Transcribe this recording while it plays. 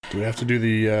Do we have to do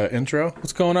the intro?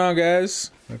 What's going on, guys?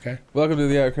 Okay. Welcome to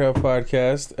the Outcrowd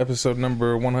Podcast, episode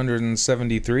number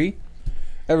 173.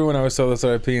 Everyone always told us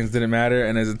our opinions didn't matter,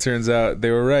 and as it turns out, they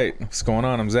were right. What's going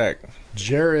on? I'm Zach.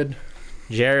 Jared.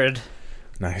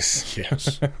 Nice.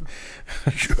 Yes.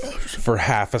 For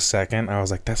half a second, I was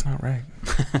like, that's not right.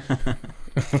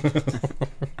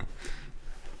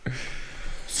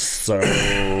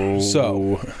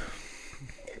 So.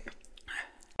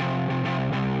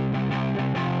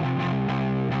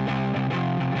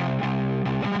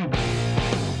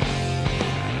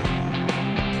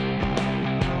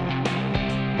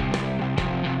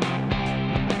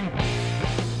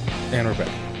 And we're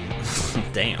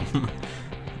back. Damn.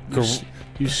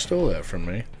 You stole that from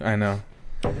me. I know.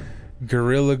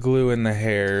 Gorilla Glue in the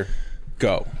hair.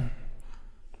 Go.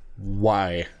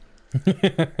 Why?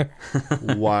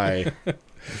 Why?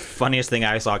 Funniest thing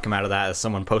I saw come out of that is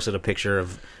someone posted a picture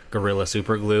of Gorilla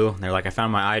Super Glue. And they're like, I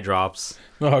found my eye drops.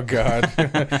 Oh God.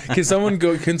 Can someone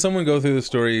go through the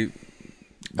story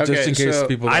just Okay, in case so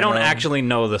people I don't know? actually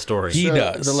know the story. He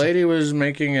does. The lady was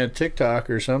making a TikTok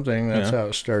or something. That's Yeah. how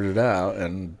it started out.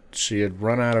 And she had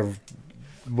run out of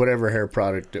whatever hair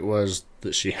product it was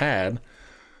that she had.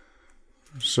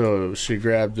 So she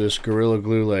grabbed this Gorilla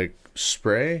Glue like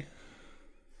spray.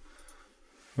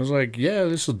 I was like, yeah,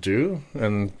 this will do.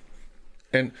 And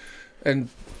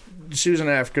she was an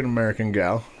African American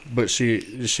gal, but she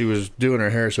was doing her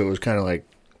hair so it was kind of like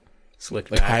Slick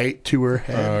back. tight to her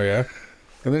head. Oh yeah.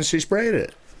 And then she sprayed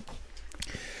it.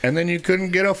 And then you couldn't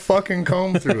get a fucking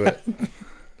comb through it.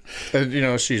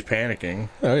 And, she's panicking.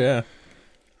 Oh yeah.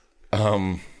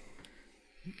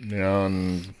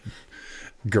 And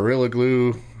Gorilla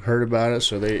Glue heard about it,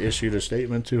 so they issued a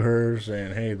statement to her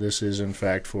saying, hey, this is in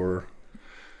fact for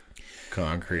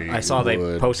concrete. I saw they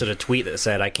wood. posted a tweet that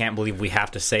said, I can't believe we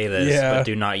have to say this, Yeah. but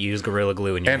do not use Gorilla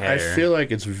Glue in your And hair. I feel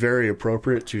like it's very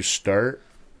appropriate to start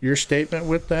your statement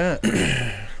with that.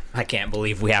 I can't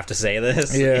believe we have to say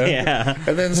this. Yeah. Yeah.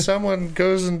 And then someone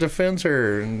goes and defends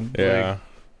her. And Yeah.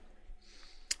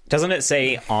 Doesn't it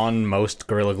say on most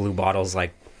Gorilla Glue bottles,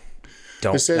 like,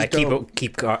 don't, It says like, don't-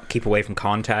 keep away from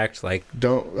contact, like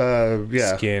don't,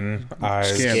 yeah. Skin,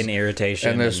 eyes. Skin. skin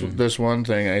irritation. And this one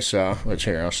thing I saw, which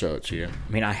here, I'll show it to you.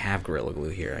 I mean, I have Gorilla Glue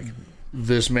here. I can,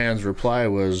 This man's reply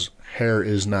was, hair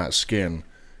is not skin.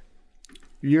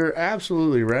 You're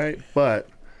absolutely right, but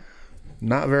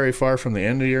not very far from the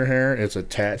end of your hair, it's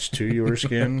attached to your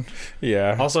skin.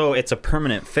 Yeah. also, it's a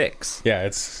permanent fix. Yeah,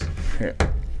 it's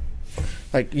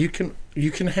Like, you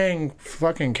can hang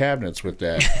fucking cabinets with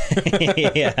that.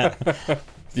 Yeah.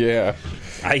 yeah.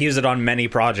 I use it on many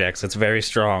projects. It's very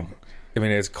strong. I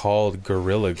mean, it's called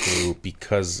Gorilla Glue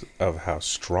because of how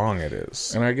strong it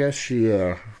is. And I guess she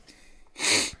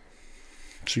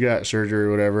got surgery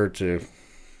or whatever to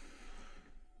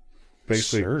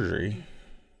basically... Surgery.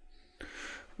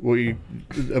 Well,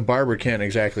 a barber can't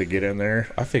exactly get in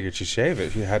there. I figured she'd shave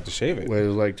it. She had to shave it. Well, it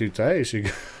was like too tight. She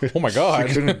Oh my God.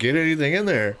 couldn't get anything in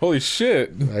there. Holy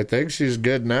shit. I think she's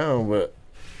good now, but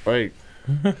like,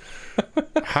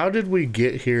 how did we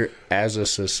get here as a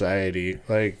society?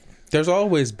 Like, There's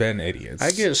always been idiots. I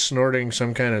get snorting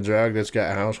some kind of drug that's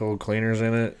got household cleaners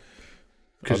in it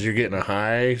because you're getting a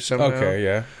high somehow. Okay,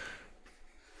 yeah.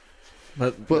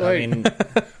 But I like, mean,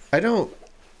 I don't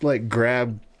like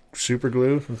grab super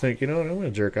glue and think, I'm going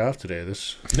to jerk off today.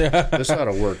 This ought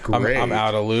to work great. I'm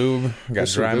out of lube. Got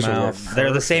dry this'll work mouth.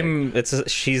 they're the same.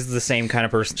 She's the same kind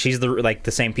of person. She's the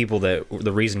same people that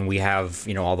the reason we have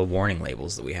all the warning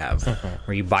labels that we have,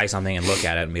 where you buy something and look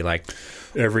at it and be like,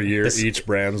 Every year, each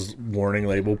brand's warning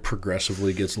label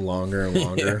progressively gets longer and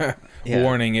longer. Yeah.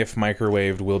 Warning: if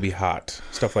microwaved, will be hot.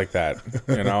 Stuff like that.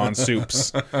 On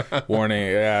soups.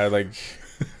 Warning: yeah, like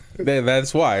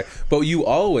that's why. But you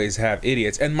always have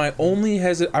idiots. And my only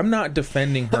I'm not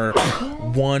defending her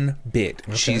one bit.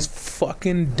 Okay. She's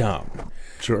fucking dumb.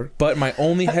 Sure. But my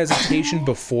only hesitation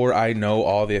before I know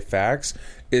all the facts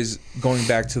is going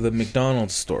back to the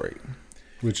McDonald's story,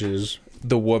 Which is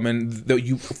the woman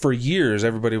that for years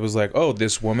everybody was like, oh,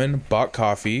 this woman bought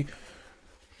coffee,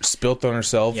 spilt on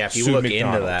herself. yeah. If you sued look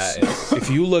McDonald's. into that, If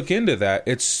you look into that,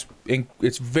 it's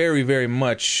very, very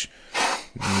much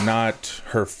not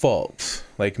her fault.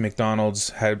 Like McDonald's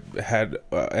had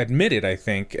admitted, I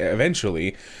think,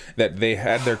 eventually, that they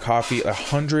had their coffee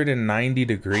 190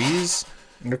 degrees,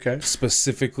 okay.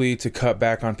 specifically to cut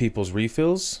back on people's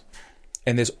refills.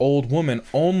 And this old woman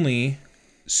only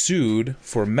sued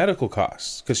for medical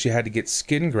costs because she had to get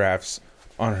skin grafts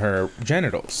on her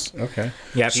genitals. Okay.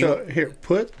 Yeah, if So here,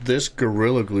 put this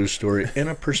Gorilla Glue story in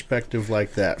a perspective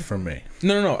like that for me.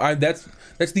 No. That's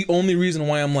the only reason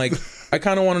why I'm like, I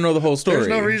kind of want to know the whole story. There's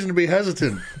no reason to be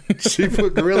hesitant. She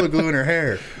put Gorilla Glue in her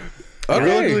hair.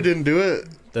 Gorilla Glue didn't do it.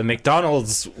 the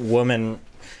McDonald's woman,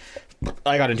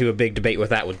 I got into a big debate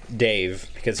with that with Dave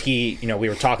because he, we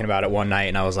were talking about it one night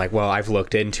and I was like, well, I've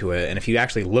looked into it. And if you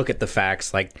actually look at the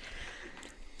facts, like,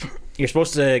 you're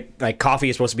supposed to, like, coffee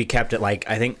is supposed to be kept at, like,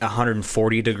 I think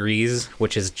 140 degrees,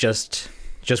 which is just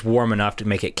warm enough to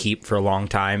make it keep for a long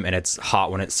time, and it's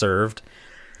hot when it's served.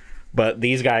 But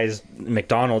these guys,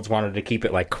 McDonald's, wanted to keep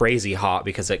it, like, crazy hot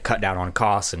because it cut down on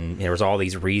costs, and there was all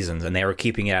these reasons, and they were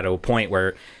keeping it at a point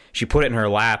where she put it in her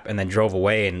lap and then drove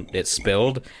away, and it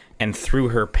spilled, and through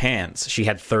her pants, she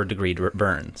had third-degree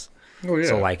burns. Oh, yeah.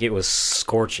 So, like, it was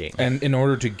scorching. And in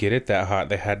order to get it that hot,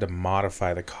 they had to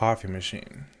modify the coffee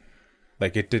machine.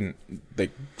 Like, it didn't,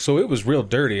 like, so it was real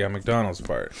dirty on McDonald's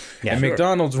part. Yeah, and sure.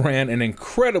 McDonald's ran an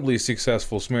incredibly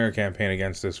successful smear campaign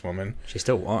against this woman. She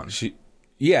still won.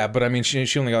 Yeah, but I mean,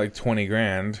 she only got like 20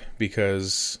 grand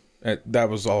because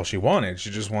that was all she wanted. She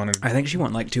just wanted. I think she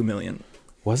won, like, $2 million.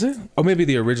 Was it? Oh, maybe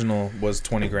the original was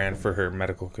 20 grand for her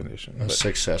medical condition. A But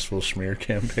successful smear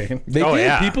campaign. they Oh, did.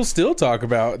 yeah. People still talk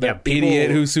about that Yeah, people- idiot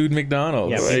who sued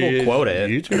McDonald's. Yeah, people quote it.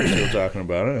 You two are still talking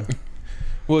about it.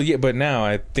 Well, yeah, but now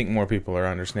I think more people are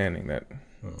understanding that.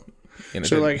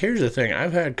 So, like, here's the thing.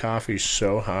 I've had coffee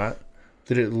so hot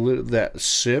that that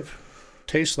sip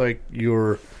tastes like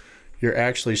you're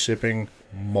actually sipping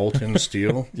molten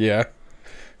steel. Yeah,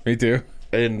 me too.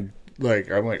 And, like,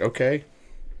 I'm like, okay,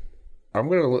 I'm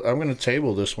gonna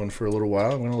table this one for a little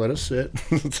while. I'm gonna let it sit.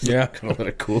 Yeah. Gonna let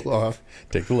it cool off.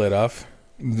 Take the lid off.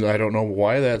 I don't know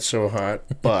why that's so hot,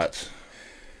 but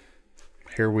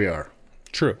here we are.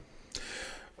 True.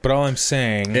 But all I'm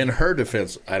saying, In her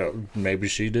defense, maybe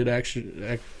she did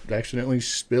accidentally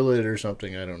spill it or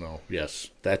something. I don't know.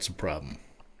 Yes, that's a problem.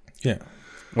 yeah,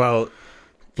 Well,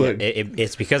 But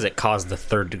it's because it caused the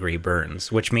third-degree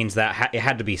burns, which means that it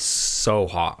had to be so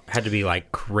hot. It had to be,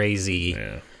 like, crazy.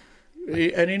 yeah.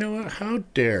 And you know what? How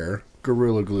dare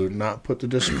Gorilla Glue not put the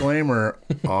disclaimer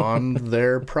on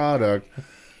their product?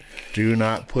 Do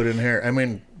not put in hair. I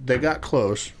mean, they got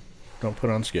close. Don't put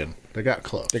on skin. They got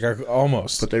close. they got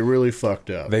almost. But they really fucked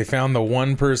up. They found the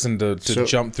one person to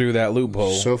jump through that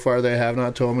loophole. So far, they have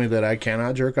not told me that I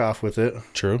cannot jerk off with it,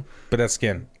 True, but that's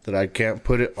skin. that I can't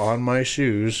put it on my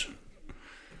shoes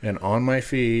and on my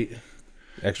feet.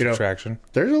 Extra traction.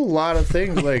 There's a lot of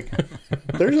things, like,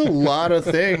 there's a lot of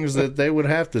things that they would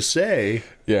have to say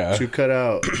Yeah. to cut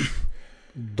out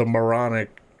the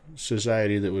moronic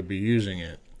society that would be using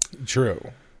it.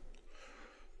 True.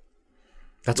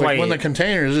 That's Like, why when the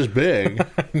container is this big,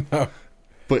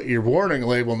 but your warning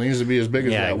label needs to be as big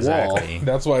as that wall. exactly.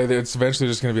 That's why it's eventually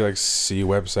just going to be like, see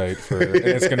website for, and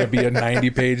it's going to be a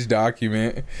 90-page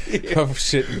document of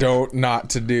shit not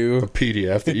to do.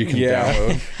 PDF that you can Yeah.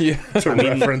 download Yeah. to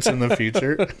reference in the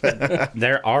future.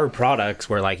 There are products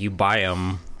where, like, you buy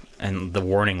them and the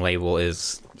warning label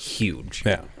is huge.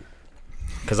 Yeah.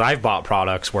 Because I've bought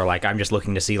products where, like, I'm just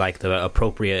looking to see, like, the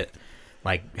appropriate,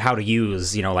 like, how to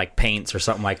use, like, paints or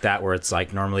something like that, where it's,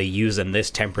 like, normally used in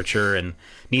this temperature and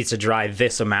needs to dry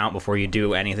this amount before you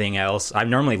do anything else. I'm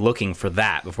normally looking for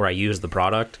that before I use the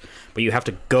product, but you have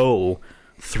to go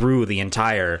through the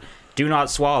entire, do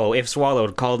not swallow, if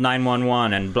swallowed, call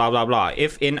 911, and blah, blah, blah.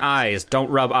 If in eyes, don't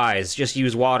rub eyes, just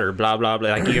use water, blah, blah,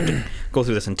 blah. Like, you have to go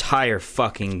through this entire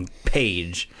fucking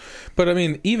page. But I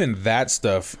mean, even that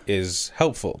stuff is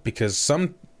helpful because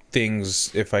some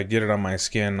things, if I get it on my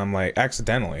skin, I'm like,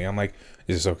 accidentally, I'm like,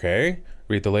 is this okay?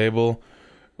 Read the label,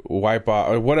 wipe off,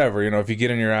 or whatever. If you get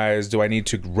in your eyes, do I need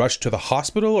to rush to the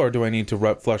hospital or do I need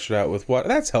to flush it out with what?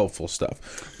 That's helpful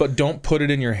stuff. But don't put it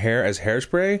in your hair as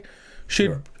hairspray.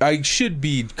 Should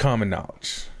be common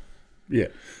knowledge. Yeah.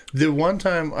 The one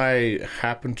time I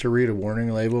happened to read a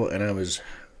warning label, and I was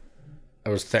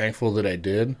thankful that I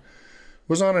did,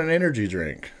 was on an energy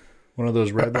drink. One of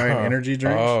those red line energy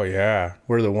drinks. Oh, yeah.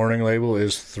 Where the warning label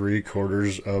is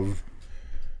 3/4 of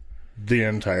the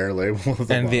entire label of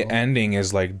the And the bottle. ending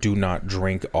is like, do not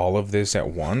drink all of this at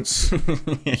once.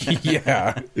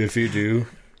 Yeah. If you do,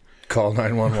 call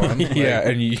 911. Yeah.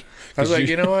 And you, I was like,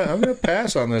 you know what? I'm going to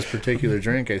pass on this particular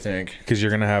drink, I think. because you're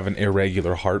going to have an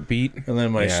irregular heartbeat. And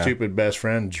then my Yeah. stupid best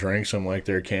friend drinks them like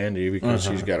they're candy because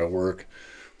he's got to work,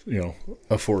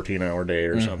 a 14-hour day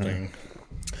or something.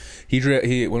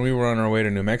 He when we were on our way to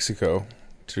New Mexico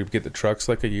to get the trucks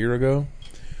like a year ago,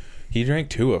 he drank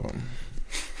 2 of them.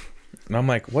 And I'm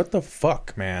like, what the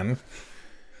fuck, man?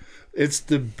 It's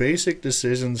the basic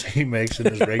decisions he makes in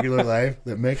his regular life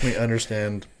that make me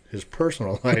understand his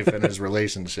personal life and his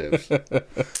relationships.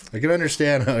 I can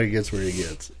understand how he gets where he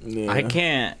gets. Yeah.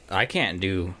 I can't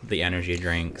do the energy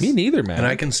drinks. Me neither, man. And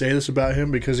I can say this about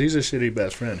him because he's a shitty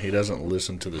best friend. He doesn't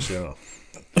listen to the show.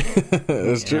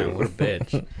 That's Yeah, true. what a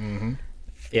bitch.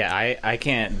 Yeah, I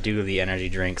can't do the energy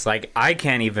drinks. Like, I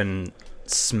can't even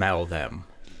smell them.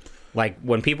 Like,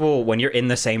 when you're in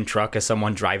the same truck as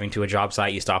someone driving to a job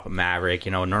site, you stop at Maverick.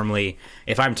 You know, normally,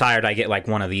 if I'm tired, I get, like,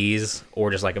 one of these or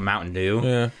just, like, a Mountain Dew.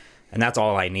 Yeah. And that's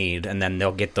all I need. And then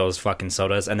they'll get those fucking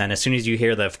sodas. And then as soon as you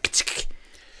hear the...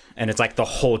 And it's like the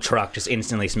whole truck just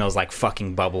instantly smells like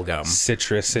fucking bubble gum.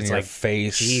 Citrus in It's your like,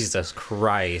 face. Jesus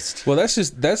Christ. Well, that's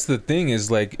the thing is,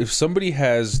 like, if somebody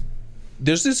has...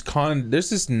 There's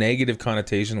this negative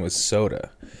connotation with soda.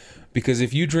 Because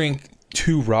if you drink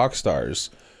 2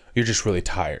 Rockstars... You're just really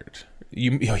tired.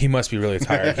 He must be really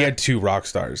tired. He had 2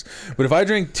 Rockstars. But if I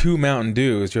drink 2 Mountain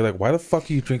Dews, you're like, why the fuck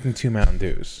are you drinking 2 Mountain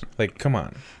Dews? Like, come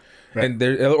on. Right. And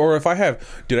or if I had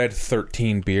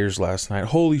 13 beers last night.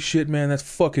 Holy shit, man, that's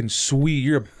fucking sweet.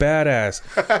 You're a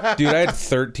badass. Dude, I had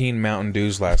 13 Mountain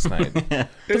Dews last night.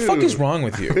 The fuck is wrong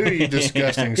with you? You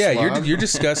disgusting Yeah, slob. you're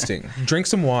disgusting. Drink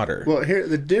some water. Well, here,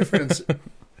 the difference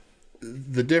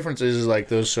is like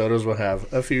those sodas will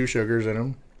have a few sugars in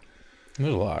them.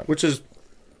 There's a lot. Which is,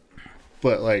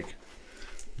 but like,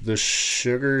 the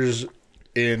sugars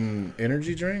in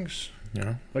energy drinks,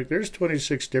 Yeah. like there's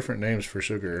 26 different names for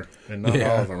sugar, and not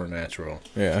all of them are natural.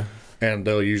 Yeah. And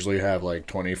they'll usually have like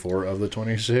 24 of the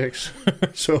 26.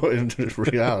 So in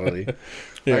reality,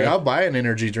 like I'll buy an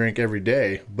energy drink every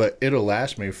day, but it'll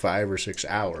last me 5 or 6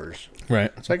 hours.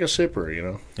 Right. It's like a sipper, you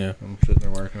know? Yeah. I'm sitting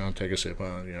there working, I'll take a sip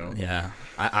on it, you know? Yeah.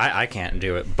 I can't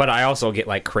do it. But I also get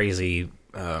like crazy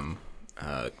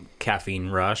caffeine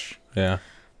rush. Yeah.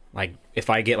 Like if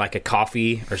I get like a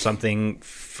coffee or something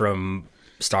from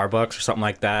Starbucks or something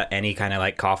like that, any kind of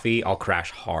like coffee, I'll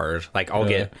crash hard. Like I'll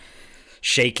get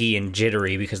shaky and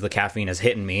jittery because the caffeine is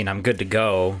hitting me and I'm good to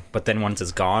go. But then once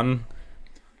it's gone,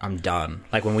 I'm done.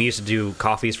 Like when we used to do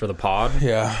coffees for the pod,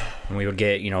 Yeah. and we would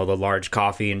get, the large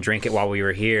coffee and drink it while we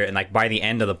were here. And like by the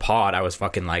end of the pod, I was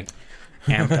fucking like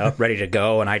amped up, ready to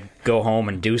go. And I'd go home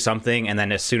and do something. And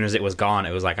then as soon as it was gone,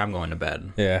 it was like, I'm going to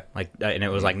bed. Yeah. Like, and it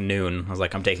was like noon. I was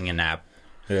like, I'm taking a nap.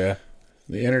 Yeah.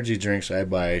 The energy drinks I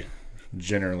buy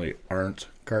generally aren't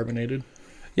carbonated.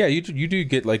 Yeah, you do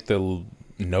get like the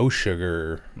no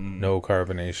sugar, no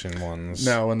carbonation ones.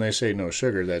 Now, when they say no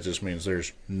sugar, that just means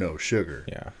there's no sugar.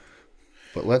 Yeah.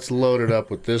 But let's load it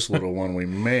up with this little one we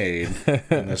made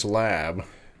in this lab.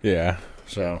 Yeah.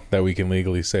 So That we can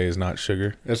legally say is not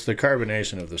sugar. it's the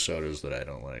carbonation of the sodas that I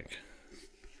don't like.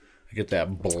 I get that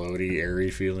bloaty, airy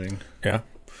feeling. Yeah.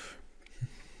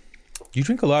 You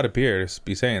drink a lot of beer to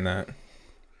be saying that.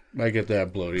 I get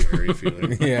that bloaty, airy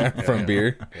feeling. Yeah, from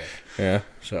beer. Yeah.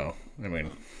 So, I mean,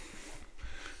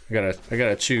 I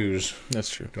gotta choose. That's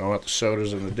true. Do I want the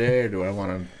sodas in the day, or do I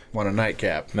want a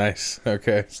nightcap? Nice.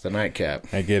 Okay. It's the nightcap.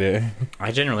 I get it.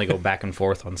 I generally go back and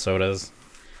forth on sodas.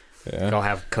 Yeah. I'll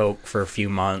have Coke for a few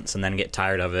months and then get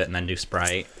tired of it and then do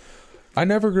Sprite. I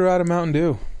never grew out of Mountain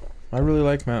Dew. I really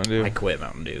like Mountain Dew. I quit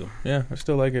Mountain Dew. Yeah, I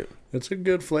still like it. It's a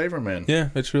good flavor, man. Yeah,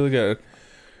 it's really good.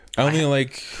 I only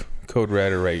like Code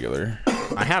Red or regular.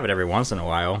 I have it every once in a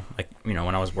while. Like, when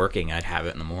I was working, I'd have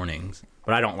it in the mornings.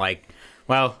 But I don't like...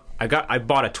 Well, I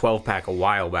bought a 12-pack a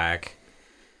while back.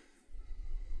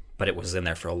 But it was in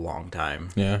there for a long time.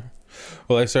 Yeah.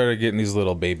 Well, I started getting these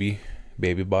little baby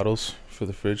bottles for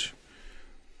the fridge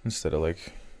instead of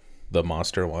like the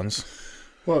Monster ones.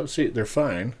 Well, see, they're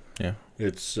fine. Yeah.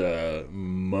 It's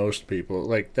most people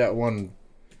like that one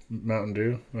Mountain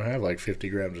Dew. I have like 50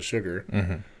 grams of sugar,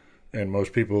 and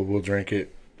most people will drink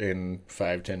it in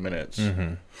 5-10 minutes.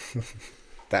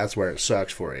 That's where it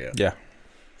sucks for you. Yeah.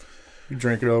 You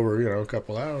drink it over, a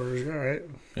couple hours. All right.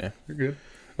 Yeah. You're good.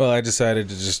 Well, I decided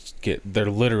to just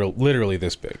they're literally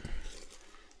this big.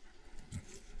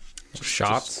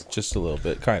 Shots? Just a little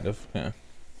bit, kind of. Yeah.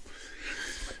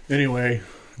 Anyway,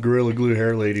 Gorilla Glue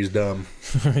hair lady's dumb.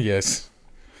 Yes.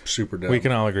 Super dumb. We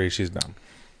can all agree she's dumb.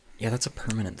 Yeah, that's a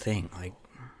permanent thing. Like,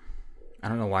 I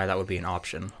don't know why that would be an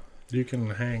option. You can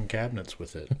hang cabinets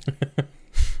with it.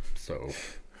 So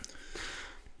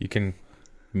You can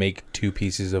make 2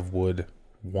 pieces of wood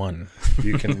 1.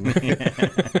 you can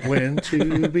when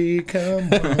to become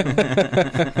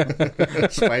one.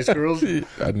 Spice Girls. No, Is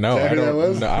that I who that don't.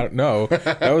 was? No, I don't know.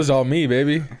 That was all me,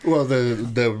 baby. Well,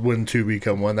 the when to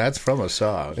become one. That's from a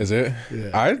song. Is it?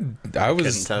 Yeah. couldn't I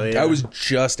was tell you. I was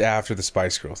just after the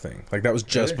Spice Girls thing. Like that was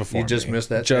just Really? before. You just me. missed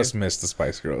that Just missed the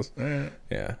Spice Girls. All right.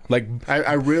 Yeah, like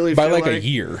I really by feel like a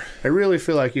year. I really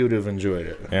feel like you would have enjoyed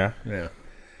it. Yeah, Yeah.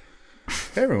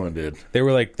 Everyone did. they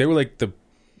were like the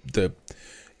the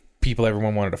people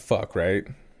everyone wanted to fuck, right?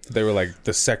 They were like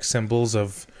the sex symbols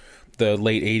of the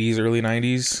late 80s, early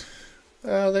 90s.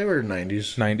 They were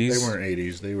 90s. 90s? They weren't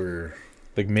 80s. They were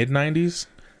like mid 90s?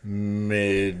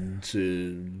 Mid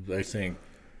to, I think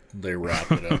they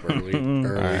wrapped it up early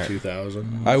right.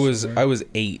 2000s. I was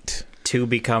 8. To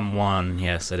Become One.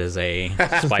 Yes, it is a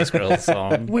Spice Girls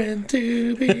song. When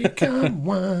to become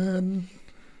one.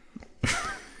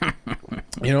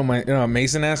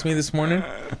 Mason asked me this morning.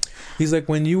 He's like,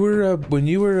 when you were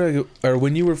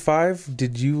 5,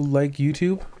 did you like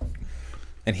YouTube?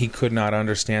 And he could not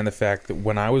understand the fact that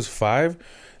when I was 5,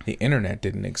 the internet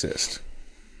didn't exist.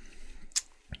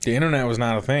 The internet was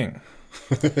not a thing.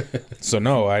 So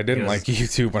no, I didn't like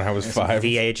YouTube when I was 5.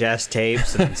 VHS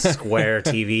tapes and square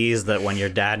TVs that when your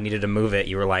dad needed to move it,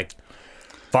 you were like,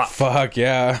 fuck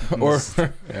yeah. Or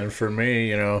and for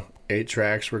me, 8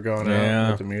 tracks were going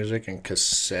out with the music, and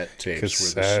cassette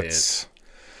tapes were the shit.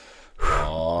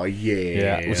 Oh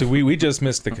yeah. Yeah. So we just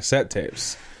missed the cassette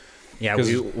tapes. Yeah,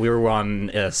 we were on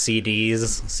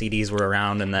CDs. CDs were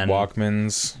around, and then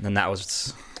Walkmans. And that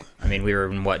was, we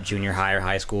were in junior high or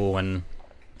high school when,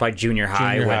 by junior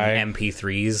high when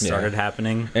MP3s started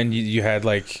happening. And you had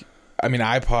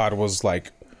iPod was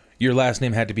like, your last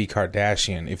name had to be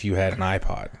Kardashian if you had an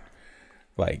iPod.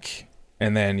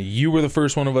 And then you were the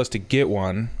first one of us to get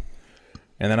one,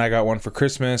 and then I got one for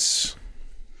Christmas,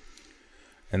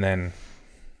 and then,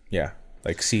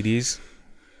 CDs.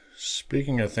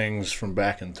 Speaking of things from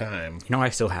back in time, I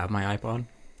still have my iPod.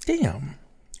 Damn.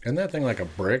 Isn't that thing like a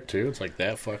brick too? It's like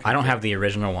that fucking. I don't have the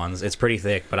original ones. It's pretty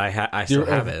thick, but I still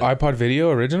have it. iPod Video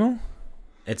original?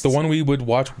 It's the one we would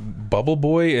watch Bubble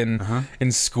Boy in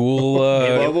school.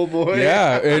 Bubble Boy?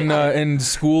 Yeah, in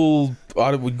school.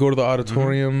 We'd go to the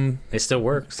auditorium. It still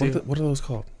works, too. What are those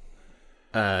called?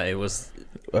 It was...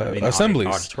 assemblies.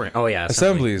 Auditorium. Oh, yeah.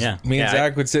 Assemblies. Yeah. Me and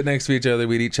Zach would sit next to each other.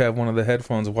 We'd each have one of the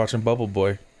headphones watching Bubble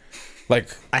Boy. I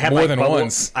had more than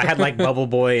once. I had Bubble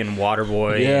Boy and Water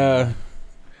Boy. Yeah.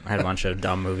 I had a bunch of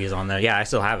dumb movies on there. Yeah, I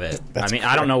still have it.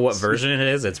 I don't know what version it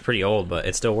is. It's pretty old, but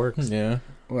it still works. Yeah.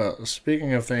 Well,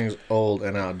 speaking of things old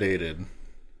and outdated,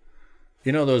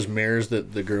 those mirrors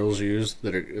that the girls use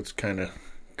it's kind of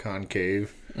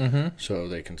concave, so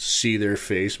they can see their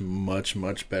face much,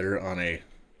 much better on a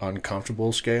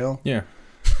uncomfortable scale. Yeah.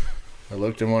 I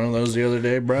looked in one of those the other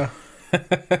day, bruh.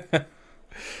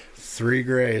 3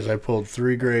 grays. I pulled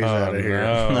 3 grays out of here.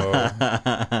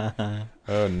 No.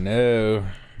 Oh no.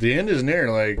 The end is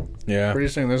near. Yeah. Pretty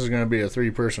soon this is going to be a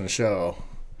 3-person show.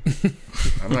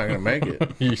 I'm not going to make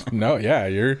it. No, yeah,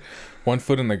 you're 1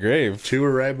 foot in the grave. 2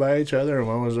 were right by each other, and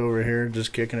one was over here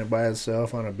just kicking it by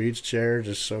itself on a beach chair,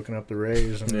 just soaking up the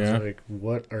rays. And it's like,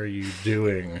 what are you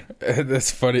doing?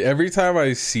 That's funny. Every time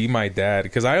I see my dad,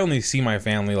 because I only see my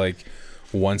family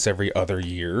once every other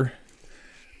year,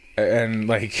 and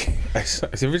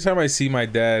every time I see my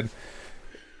dad,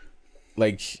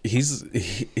 he's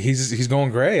going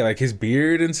gray, his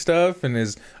beard and stuff,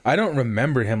 and I don't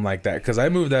remember him like that because I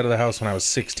moved out of the house when I was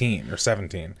 16 or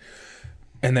 17,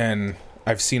 and then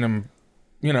I've seen him,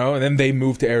 and then they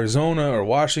moved to Arizona or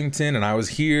Washington, and I was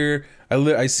here.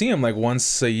 I see him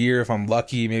once a year if I'm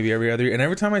lucky, maybe every other year, and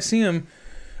every time I see him,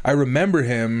 I remember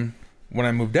him when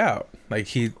I moved out.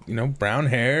 He, brown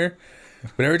hair,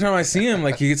 but every time I see him,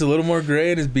 he gets a little more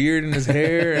gray in his beard and his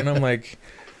hair, and I'm like,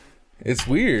 it's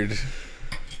weird.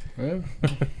 Well,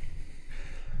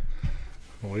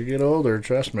 when we get older,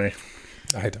 trust me.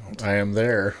 I don't. I am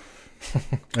there.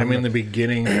 I'm in the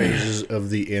beginning phases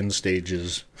of the end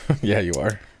stages. Yeah, you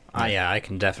are. Yeah, I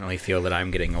can definitely feel that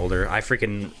I'm getting older.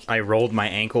 I rolled my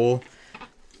ankle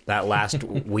that last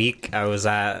week. I was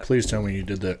at... Please tell me you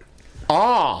did that.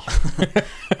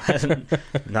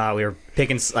 No, we were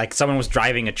picking... someone was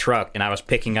driving a truck, and I was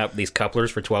picking up these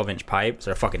couplers for 12-inch pipes.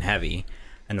 They're fucking heavy.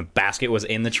 And the basket was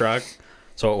in the truck,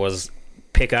 so it was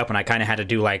pick up, and I kind of had to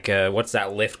do what's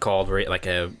that lift called, where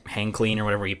a hang clean or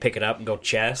whatever, you pick it up and go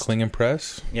chest. Cling and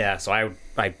press? Yeah, so I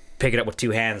pick it up with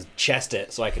 2 hands, chest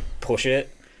it, so I could push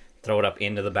it, throw it up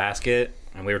into the basket,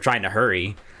 and we were trying to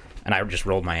hurry, and I just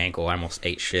rolled my ankle. I almost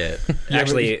ate shit.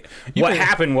 Actually, what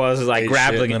happened was I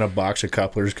grabbed and then a box of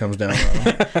couplers comes down on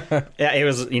them. Yeah, it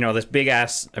was, this big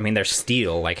ass, they're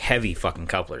steel, heavy fucking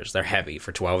couplers. They're heavy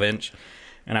for 12-inch.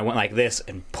 And I went like this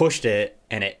and pushed it,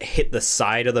 and it hit the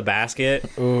side of the basket.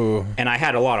 Ooh. And I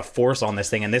had a lot of force on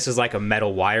this thing, and this is a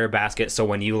metal wire basket, so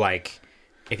when you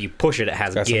if you push it, it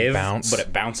has give, but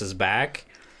it bounces back.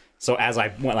 So as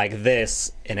I went like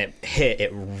this, and it hit,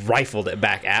 it rifled it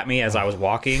back at me as I was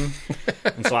walking.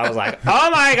 And so I was like, oh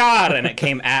my God! And it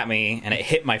came at me, and it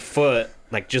hit my foot.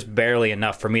 like just barely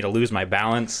enough for me to lose my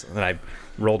balance. That I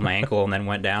rolled my ankle and then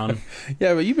went down.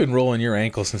 Yeah, but you've been rolling your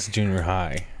ankle since junior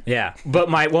high. Yeah, but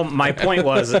my point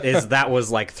is that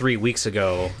was like 3 weeks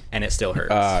ago, and it still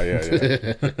hurts.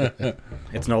 Yeah.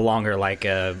 It's no longer like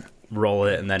roll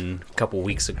it and then a couple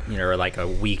weeks, or like a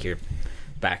week you're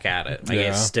back at it. Like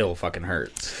it still fucking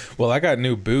hurts. Well, I got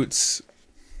new boots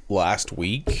last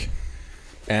week,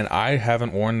 and I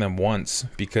haven't worn them once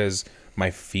because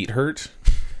my feet hurt,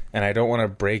 and I don't want to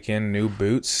break in new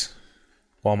boots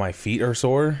while my feet are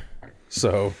sore.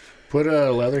 So put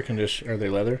a leather condition. Are they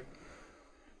leather?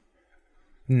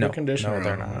 No, Put conditioner no,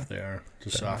 they're on them not. if they are to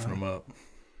soften them up.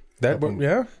 That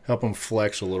Help them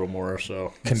flex a little more.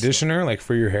 So conditioner, like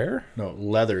for your hair. no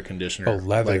leather conditioner. Oh,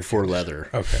 leather like for leather.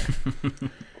 Okay.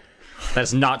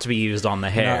 That's not to be used on the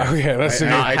hair. Okay, let's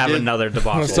Not I have did- another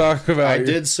debacle. let's talk about. I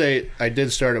did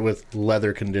start it with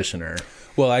leather conditioner.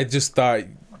 Well, I just thought.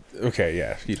 Okay,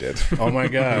 yeah, you did. Oh my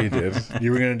god, You did.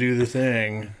 You were gonna do the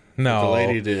thing. No, that the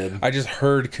lady did. I just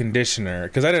heard conditioner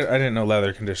because I didn't know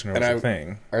leather conditioner was a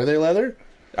thing. Are they leather?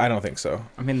 I don't think so.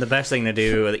 I mean, the best thing to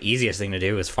do, the easiest thing to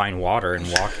do, is find water and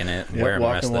walk in it and wear them the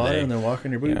walk rest in of the water day. and then walk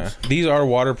in your boots. Yeah. These are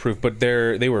waterproof, but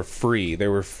they were free. They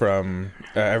were from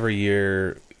every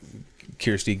year.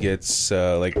 Kirsty gets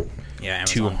like Yeah,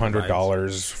 Amazon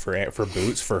 $200 for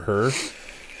boots for her,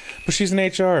 but she's an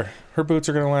HR. Her boots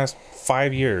are gonna last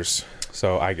 5 years,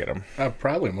 so I get them.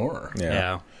 Probably more.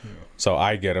 Yeah. So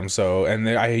I get them. So and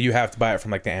you have to buy it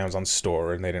from like the Amazon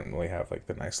store, and they didn't really have like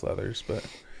the nice leathers, but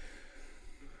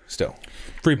still,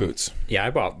 free boots. Yeah, I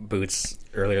bought boots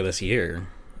earlier this year,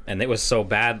 and it was so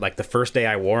bad. Like the first day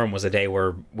I wore them was a day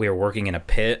where we were working in a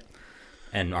pit,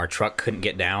 and our truck couldn't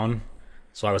get down.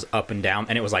 So I was up and down,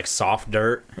 and it was like soft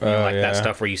dirt, like that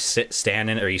stuff where you stand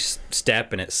in it or you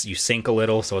step and you sink a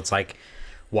little. So it's like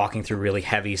walking through really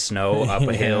heavy snow up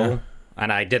a hill.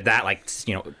 And I did that like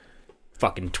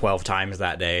fucking 12 times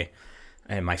that day,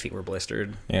 and my feet were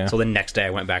blistered. Yeah. So the next day I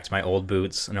went back to my old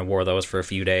boots and I wore those for a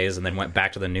few days, and then went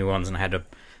back to the new ones, and I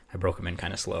broke them in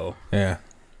kind of slow. Yeah.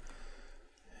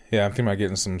 Yeah, I'm thinking about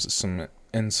getting some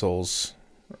insoles.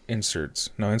 Inserts.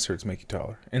 No, inserts make you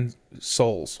taller.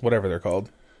 Soles, whatever they're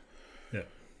called.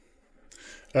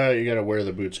 Yeah. You got to wear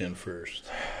the boots in first.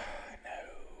 I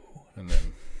know. And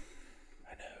then.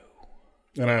 I know.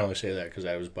 And I only say that because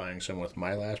I was buying some with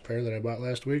my last pair that I bought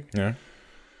last week. Yeah.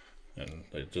 And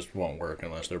it just won't work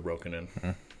unless they're broken in.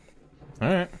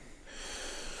 All right.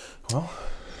 Well,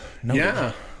 noted.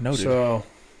 Yeah. Noted. So,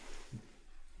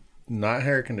 not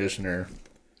hair conditioner,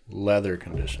 leather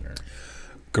conditioner.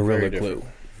 Gorilla Very Glue.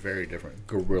 different. Very different.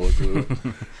 Gorilla Glue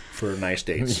for nice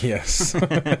dates. Yes.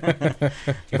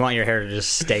 You want your hair to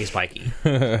just stay spiky,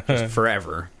 just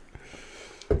forever.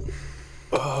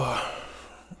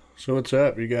 So what's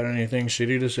up? You got anything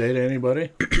shitty to say to anybody?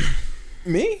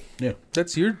 Me? Yeah.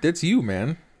 That's you,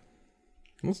 man.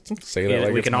 Let's say that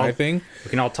like we it's can my all thing. We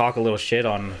can all talk a little shit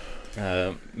on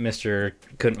Mr.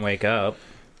 Couldn't Wake Up.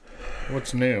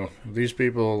 What's new? These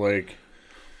people, like,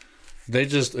 I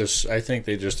think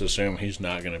they just assume he's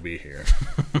not going to be here.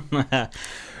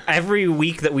 Every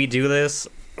week that we do this,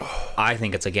 I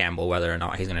think it's a gamble whether or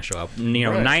not he's going to show up.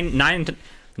 Right.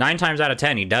 Nine times out of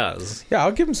 10 he does. Yeah,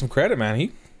 I'll give him some credit,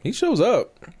 man. He shows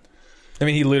up. I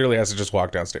mean, he literally has to just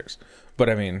walk downstairs. But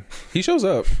I mean, he shows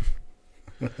up.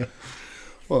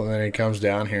 Well, then he comes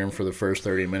down here, and for the first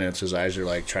 30 minutes, his eyes are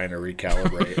like trying to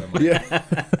recalibrate.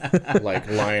 And, like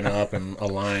line up and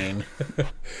align.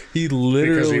 He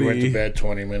literally Because he went to bed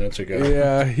 20 minutes ago.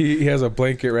 Yeah, he has a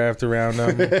blanket wrapped around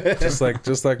him, just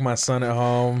like my son at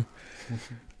home.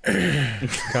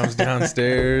 Comes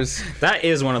downstairs. That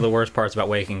is one of the worst parts about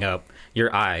waking up.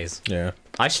 Your eyes. Yeah.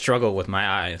 I struggle with my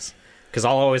eyes. Because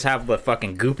I'll always have the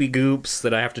fucking goopy goops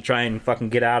that I have to try and fucking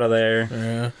get out of there.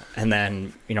 Yeah. And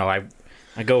then,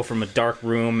 I go from a dark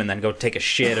room and then go take a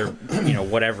shit or,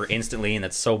 whatever instantly, and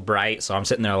it's so bright. So I'm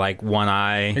sitting there like one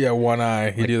eye. Yeah, one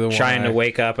eye. You do the one trying eye. to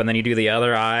wake up, and then you do the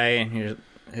other eye.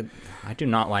 And I do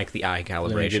not like the eye Then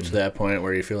you get to calibration. that point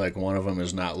where you feel like one of them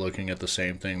is not looking at the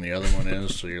same thing the other one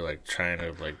is, so you're like trying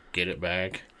to like get it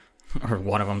back. Or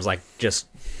one of them's like just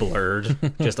blurred,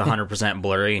 just 100%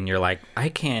 blurry, and you're like, I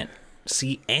can't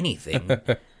see anything.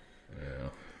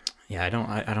 Yeah, I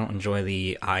don't enjoy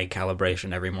the eye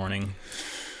calibration every morning.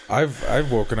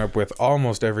 I've woken up with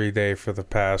almost every day for the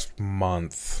past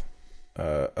month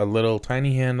a little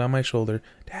tiny hand on my shoulder.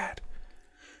 Dad,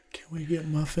 Can we get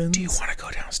muffins? do you want to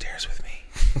go downstairs with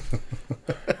me?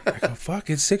 I go, fuck,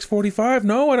 it's 6:45.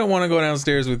 No, I don't want to go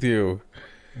downstairs with you.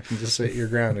 Just sit your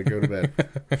ground and go to bed.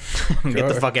 Get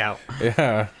the fuck out.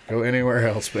 Yeah. Go anywhere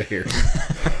else but here.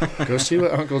 Go see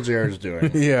what Uncle Jared's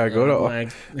doing. Yeah, go to...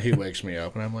 Like, he wakes me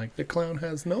up and I'm like, the clown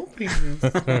has no penis.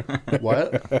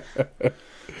 What?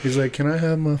 He's like, can I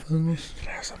have muffins? Can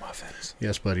I have some muffins?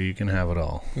 Yes, buddy, you can have it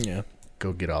all. Yeah.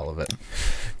 Go get all of it.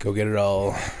 Go get it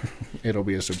all. It'll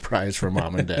be a surprise for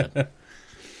mom and dad.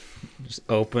 Just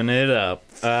open it up.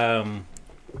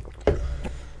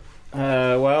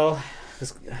 Well,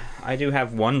 I do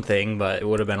have one thing, but it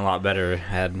would have been a lot better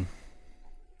had...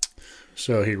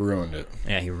 So he ruined it.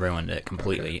 Yeah, he ruined it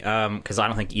completely. Because I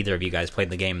don't think either of you guys played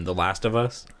the game The Last of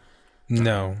Us.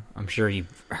 No. I'm sure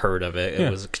you've heard of it. It Yeah.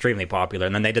 was extremely popular.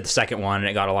 And then they did the second one, and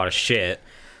it got a lot of shit.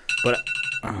 But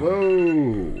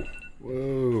Whoa.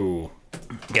 Whoa.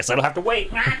 guess I don't have to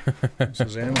wait. This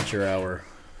is amateur hour.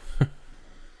 Have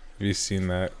you seen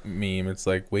that meme? It's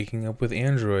like waking up with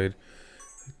Android.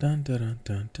 Dun, dun, dun,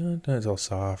 dun, dun, dun. It's all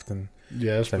soft. And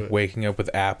Yes, it's like but waking up with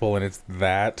Apple, and it's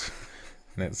that.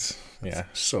 And it's, yeah,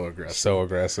 so aggressive. so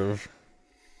aggressive.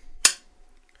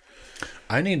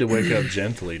 I need to wake up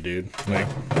gently, dude. Like,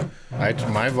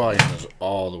 my volume is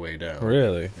all the way down.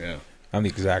 Really? Yeah. I'm the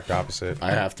exact opposite.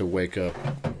 I have to wake up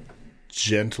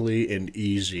gently and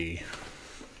easy.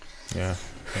 Yeah.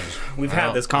 We've I had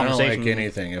don't- this I don't conversation. like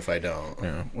anything if I don't.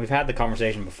 Yeah. We've had the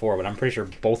conversation before, but I'm pretty sure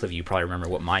both of you probably remember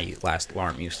what my last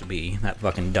alarm used to be. That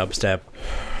fucking dubstep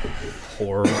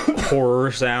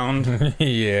horror sound.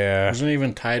 Yeah. Wasn't it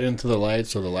even tied into the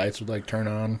lights, so the lights would like turn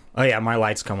on. Oh yeah, my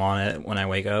lights come on it when I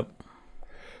wake up.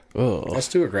 Oh. That's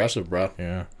too aggressive, bro.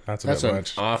 Yeah. That's a That's bit an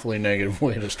much. awfully negative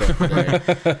way to start the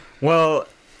day. Well,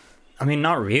 I mean,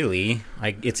 not really.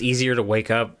 Like, it's easier to wake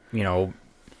up, you know,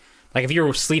 like if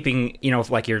you're sleeping, you know, if,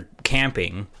 like you're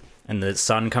camping and the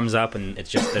sun comes up and it's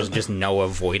just, there's just no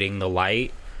avoiding the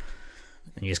light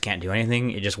and you just can't do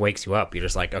anything. It just wakes you up. You're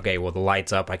just like, okay, well, the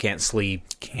light's up. I can't sleep.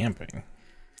 Camping.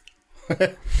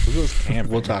 Who goes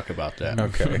camping? We'll talk about that.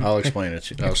 Okay. I'll explain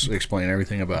it. I'll explain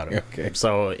everything about it. Okay.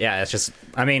 So, yeah, it's just,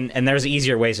 I mean, and there's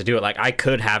easier ways to do it. Like, I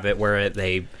could have it where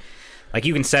they, like,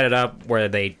 you can set it up where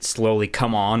they slowly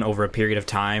come on over a period of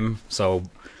time. So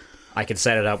I could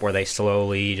set it up where they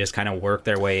slowly just kind of work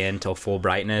their way in till full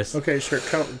brightness. Okay, sure.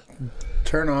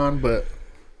 Turn on, but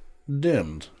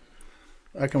dimmed.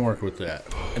 I can work with that.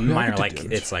 And mine are could like, do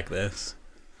it. it's like this.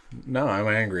 No, I'm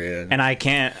angry. And I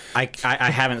can't, I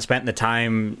haven't spent the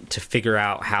time to figure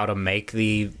out how to make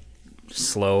the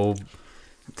slow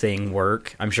thing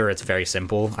work. I'm sure it's very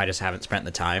simple. I just haven't spent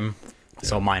the time.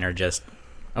 So mine are just,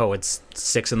 oh, it's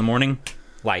 6 a.m,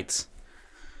 lights,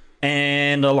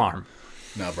 and alarm.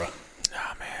 No, bro.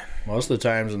 Oh, man. Most of the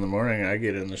times in the morning, I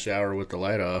get in the shower with the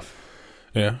light off.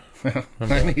 Yeah.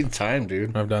 I need time,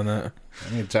 dude. I've done that.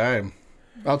 I need time.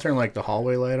 I'll turn like the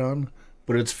hallway light on,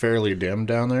 but it's fairly dim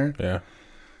down there. Yeah.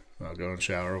 I'll go and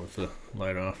shower with the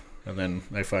light off, and then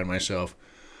I find myself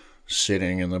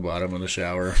sitting in the bottom of the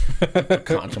shower,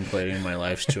 contemplating my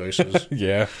life's choices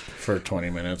Yeah. for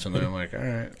 20 minutes, and then I'm like, all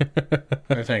right,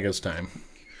 I think it's time.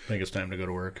 I think it's time to go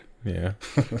to work. Yeah.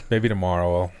 Maybe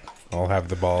tomorrow I'll have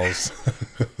the balls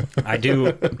I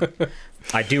do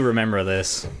remember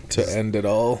this to end it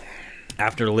all.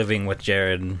 after living with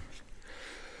Jared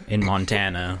in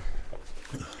Montana.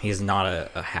 He's not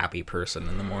a happy person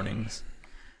in the mornings.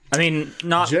 I mean,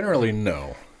 not Generally,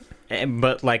 no.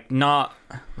 but like not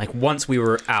like once we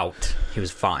were out, he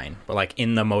was fine. But like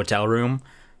in the motel room,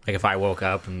 like if I woke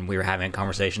up and we were having a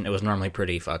conversation, it was normally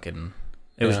pretty fucking.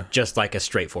 It was Yeah. just like a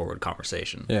straightforward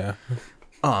conversation. Yeah.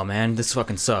 Oh man, this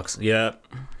fucking sucks. Yep.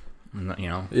 And, you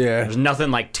know. Yeah. There's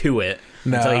nothing like to it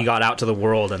Nah. until you got out to the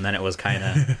world, and then it was kind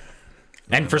of.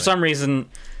 And for some reason,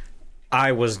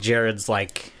 I was Jared's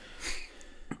like.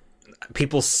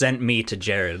 People sent me to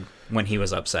Jared when he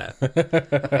was upset.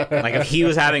 Like if he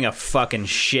was having a fucking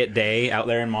shit day out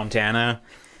there in Montana,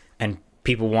 and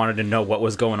people wanted to know what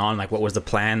was going on, like what was the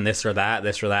plan, this or that,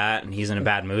 and he's in a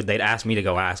bad mood, they'd ask me to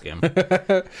go ask him.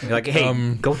 Be like,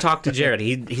 hey, go talk to Jared.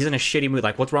 He's in a shitty mood.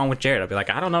 Like, what's wrong with Jared? I'd be like,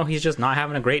 I don't know. He's just not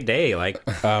having a great day. Like,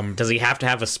 does he have to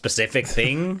have a specific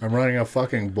thing? I'm running a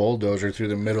fucking bulldozer through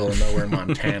the middle of nowhere in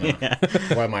Montana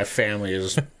while my family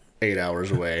is 8 hours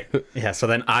away. Yeah, so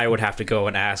then I would have to go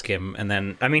and ask him, and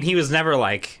then I mean, he was never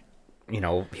like, you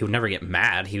know, he would never get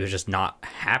mad. He was just not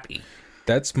happy.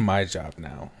 That's my job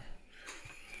now.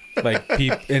 Like,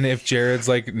 and if Jared's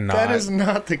like not, That is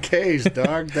not the case,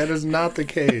 dog. That is not the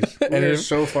case. We're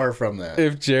so far from that.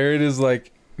 if Jared is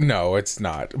like, no, it's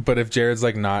not. But if Jared's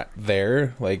like not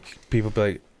there, like people be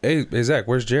like, hey Zach,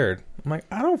 where's Jared? I'm like,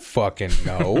 I don't fucking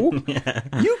know.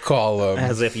 You call him.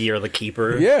 As if you're the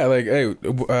keeper. Yeah, like, hey,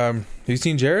 you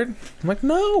seen Jared? I'm like,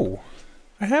 no,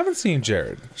 I haven't seen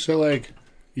Jared. So, like,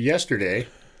 yesterday,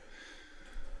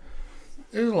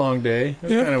 it was a long day. It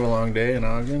was kind of a long day in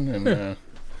Ogden, and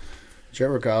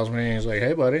Trevor calls me and he's like,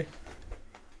 "Hey, buddy." I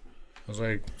was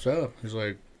like, "What's up?" He's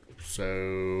like,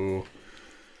 "So,"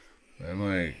 I'm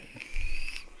like,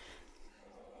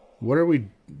 "What are we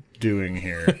doing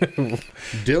here?"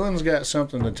 Dylan's got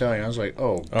something to tell you. I was like,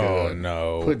 "Oh, good. Oh,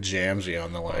 no. Put Jamsy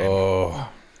on the line." Oh,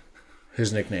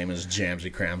 His nickname is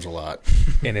Jamsy Crams a lot,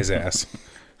 in his ass.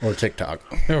 or TikTok.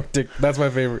 That's my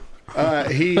favorite.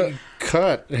 He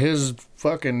cut his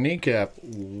fucking kneecap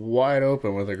wide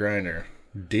open with a grinder,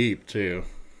 deep too.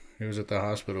 He was at the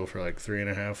hospital for like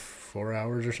 3.5, 4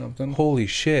 hours or something, Holy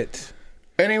shit.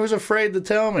 and he was afraid to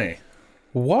tell me.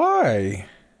 Why?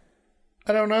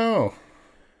 I don't know.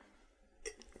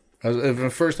 The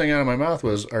first thing out of my mouth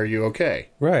was, "Are you okay?"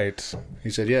 Right. He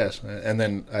said yes, and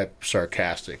then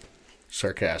sarcastic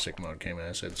mode came in.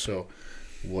 I said, "So,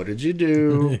 what did you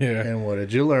do, Yeah. and what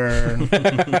did you learn?"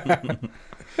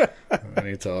 And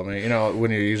he told me,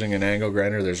 when you're using an angle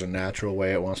grinder, there's a natural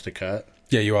way it wants to cut.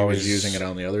 Yeah, you He always was using it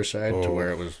on the other side to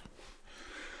where it was,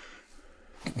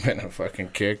 and I fucking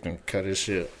kicked and cut his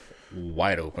shit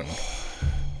wide open.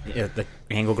 Yeah, the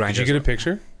angle Did grinder. you get a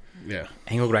picture? Yeah.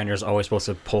 Angle grinder is always supposed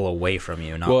to pull away from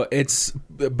you, not Well, it's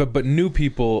but new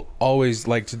people always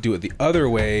like to do it the other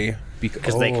way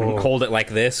because they can hold it like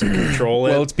this and control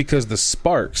it. Well, it's because the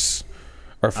sparks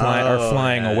are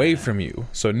flying away from you.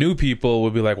 So new people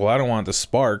would be like, "Well, I don't want the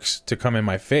sparks to come in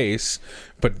my face."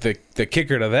 But the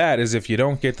kicker to that is if you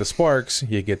don't get the sparks,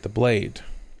 you get the blade.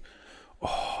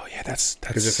 Oh yeah, that's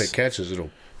Because if it catches, it'll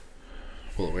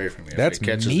pull away from you. That's if it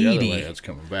catches the other meaty. way, it's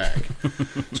coming back.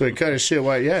 So he cut his shit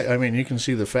wide. Yeah, I mean, you can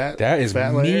see the fat. that is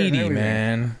fat layer and meaty, everything.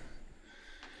 man.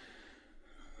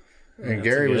 And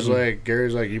Gary was like,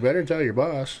 "You better tell your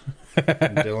boss."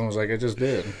 And Dylan was like, "I just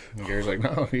did." And Gary's like,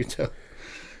 "No, you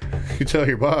tell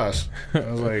your boss." I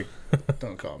was like,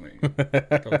 "Don't call me.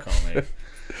 Don't call me.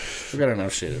 We got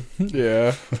enough shit."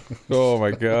 Yeah. Oh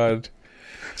my god.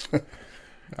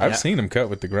 I've seen him cut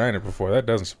with the grinder before. That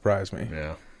doesn't surprise me.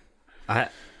 Yeah.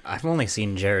 I've only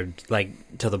seen Jared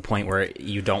like to the point where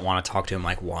you don't want to talk to him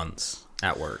like once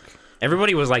at work.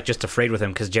 Everybody was like just afraid with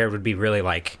him because Jared would be really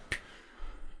like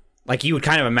you would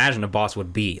kind of imagine a boss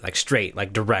would be like straight,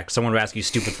 like direct. Someone would ask you a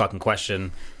stupid fucking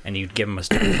question and you'd give him a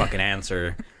stupid fucking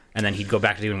answer, and then he'd go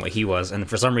back to doing what he was. And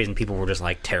for some reason, people were just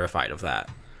like terrified of that.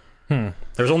 There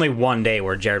was only one day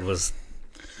where Jared was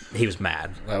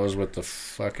mad. That was with the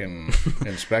fucking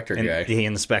inspector And guy. the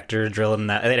inspector drilling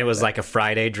that. And it was like a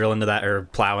Friday drilling to that or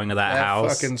plowing to that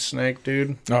house. Fucking snake,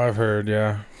 dude. Oh, I've heard,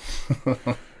 yeah.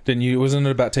 Wasn't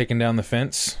it about taking down the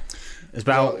fence? It's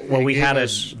about Well, he we gave had a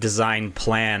us- design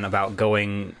plan about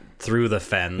going through the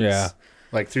fence. Yeah.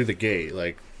 Like through the gate,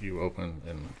 like you open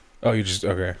and Oh, you just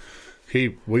okay.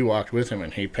 we walked with him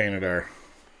and he painted our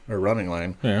running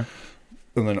line. Yeah.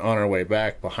 And then on our way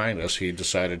back behind us, he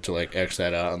decided to like X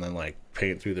that out and then like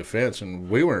paint through the fence. And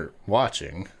we weren't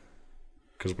watching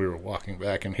because we were walking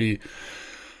back, and he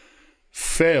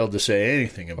failed to say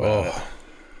anything about it.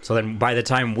 So then by the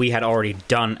time we had already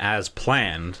done as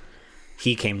planned,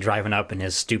 he came driving up in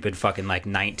his stupid fucking like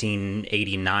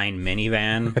 1989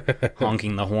 minivan,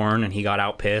 honking the horn, and he got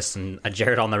out pissed. And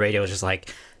Jared on the radio was just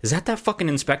like, "Is that fucking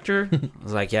inspector?" I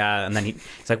was like, "Yeah." And then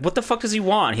he's like, "What the fuck does he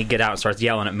want?" He'd get out and starts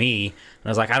yelling at me. And I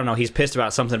was like, "I don't know. He's pissed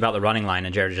about something about the running line."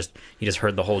 And Jared just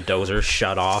heard the whole dozer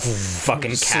shut off.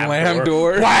 Fucking cab Slam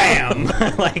door. Wham!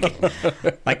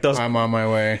 like those I'm on my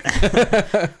way.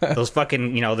 those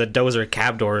fucking, the dozer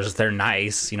cab doors, they're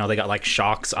nice. They got like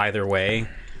shocks either way.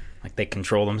 Like they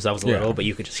control themselves a Yeah. little, but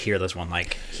you could just hear this one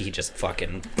like he just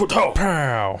fucking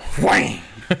Pow. whang.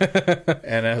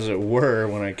 And as it were,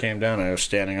 when I came down, I was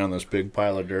standing on this big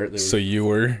pile of dirt. That was, So you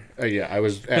were? yeah, I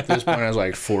was at this point. I was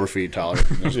like 4 feet taller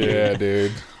than this dude, Yeah,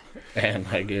 dude. and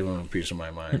I gave him a piece of my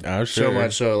mind. Oh, So sure.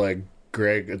 much so, like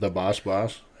Greg, the boss,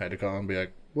 had to call and be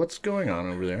like, "What's going on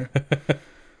over there?"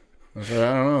 I said,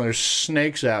 "I don't know. There's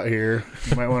snakes out here.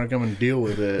 You might want to come and deal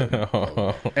with it."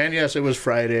 And yes, it was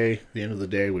Friday. The end of the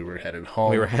day, we were headed home.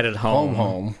 We were headed home.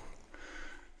 Home.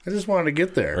 I just wanted to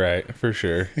get there. Right, for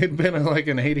sure. It'd been like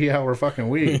an 80-hour fucking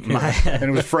week, and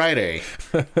it was Friday.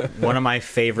 One of my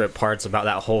favorite parts about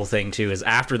that whole thing too is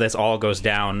after this all goes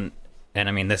down, and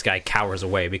I mean this guy cowers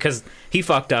away because he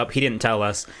fucked up. He didn't tell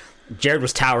us. Jared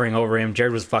was towering over him.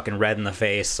 Jared was fucking red in the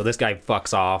face. So this guy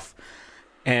fucks off.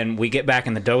 And we get back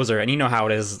in the dozer, and you know how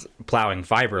it is plowing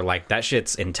fiber. Like, that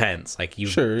shit's intense. Like, you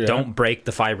Sure, yeah. don't break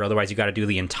the fiber, otherwise you got to do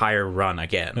the entire run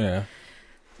again. Yeah.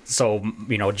 So,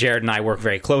 Jared and I work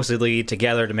very closely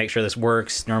together to make sure this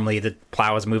works. Normally, the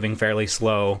plow is moving fairly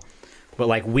slow. But,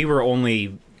 like, we were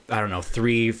only, I don't know,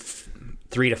 three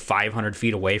 300 to 500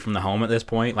 feet away from the home at this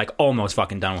point, like almost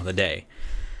fucking done with the day.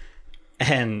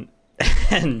 And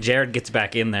Jared gets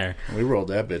back in there. We rolled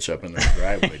that bitch up in the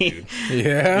driveway, dude.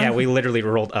 Yeah, we literally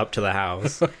rolled up to the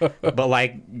house. But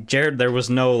like Jared, there was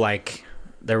no like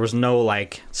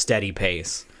steady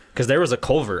pace because there was a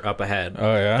culvert up ahead.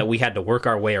 Oh, yeah? That we had to work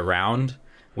our way around.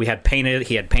 He had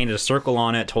painted a circle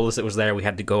on it, told us it was there. We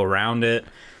had to go around it.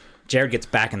 Jared gets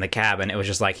back in the cab and it was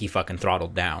just like he fucking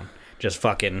throttled down. Just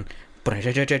fucking just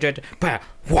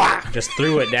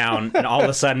threw it down, and all of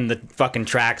a sudden the fucking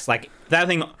tracks, like that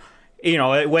thing, you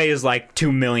know, it weighs like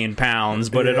 2 million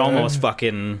pounds, but it almost did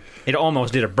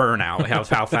a burnout.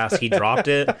 How fast he dropped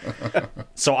it.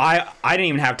 So I didn't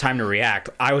even have time to react.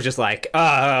 I was just like,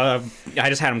 I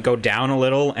just had him go down a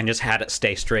little and just had it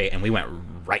stay straight, and we went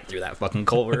right through that fucking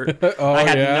culvert. I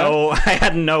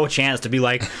had no chance to be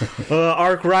like,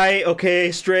 arc right,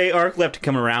 okay, straight, arc left,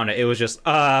 come around it. It was just,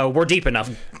 we're deep enough.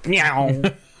 Meow.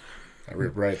 I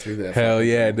ripped right through that. Hell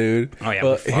yeah, dude. Oh yeah.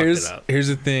 Well, we fucked it up. here's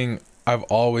the thing. I've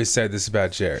always said this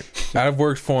about Jared. I've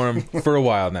worked for him for a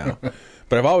while now,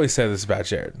 but I've always said this about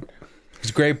Jared.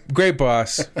 He's a great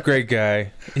boss, great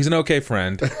guy. He's an okay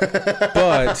friend,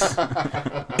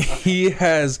 but he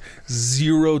has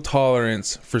zero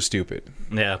tolerance for stupid.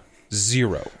 Yeah.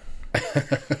 Zero.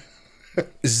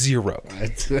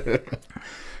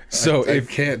 So I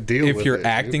can't deal with if you're it,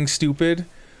 acting stupid,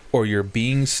 or you're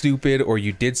being stupid, or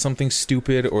you did something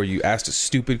stupid, or you asked a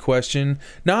stupid question,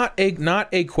 not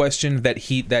a question that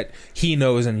he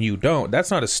knows and you don't. That's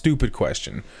not a stupid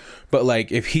question. But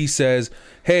like if he says,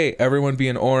 "Hey, everyone be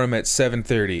in Orem at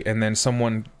 7:30," and then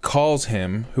someone calls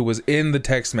him who was in the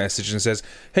text message and says,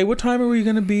 "Hey, what time are we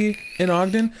going to be in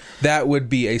Ogden?" That would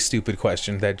be a stupid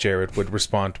question that Jared would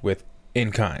respond with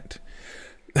in kind.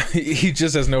 He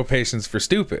just has no patience for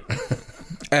stupid.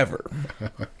 Ever.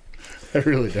 I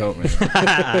really don't, man.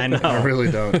 I know. I really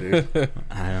don't, dude.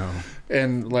 I know.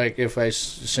 And like if I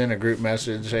send a group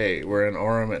message, "Hey, we're in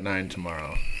Orem at 9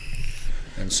 tomorrow,"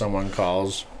 and someone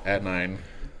calls at 9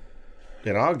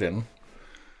 in Ogden,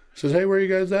 says, "Hey, where are you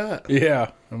guys at?"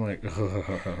 Yeah. I'm like,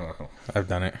 I've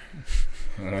done it.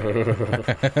 I've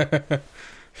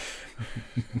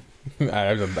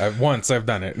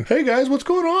done it. "Hey guys, what's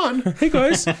going on?" Hey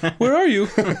guys, where are you?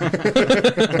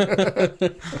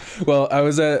 Well, I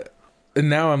was at.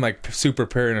 Now I'm like super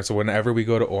paranoid. So whenever we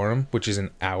go to Orem, which is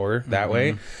an hour that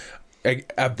way,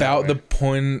 the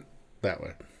point That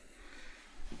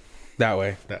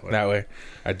way.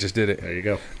 I just did it. There you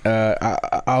go.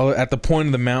 I'll at the point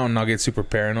of the mountain, I'll get super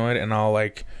paranoid and I'll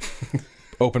like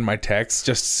open my text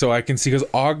just so I can see, because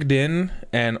Ogden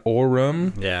and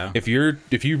Orem. Yeah. If you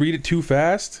read it too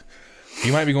fast,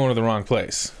 you might be going to the wrong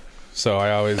place. So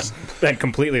I always Went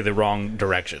completely the wrong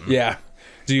direction. yeah.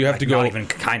 So you have to go Not even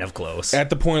kind of close.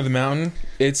 at the point of the mountain.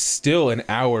 It's still an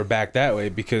hour back that way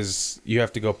because you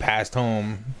have to go past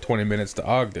home 20 minutes to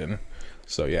Ogden.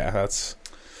 So yeah, that's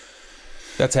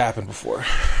happened before.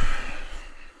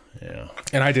 Yeah.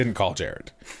 And I didn't call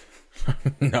Jared.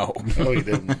 No. No, you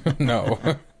didn't. No.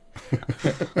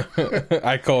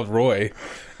 I called Roy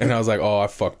and I was like, "Oh, I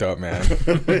fucked up, man."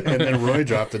 And then Roy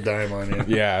dropped a dime on you.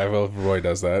 Yeah, well, Roy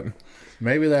does that.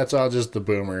 Maybe that's all just the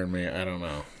boomer in me. I don't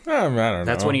know. I don't know.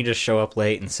 That's when you just show up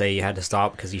late and say you had to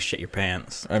stop because you shit your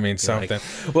pants. I mean, You're something.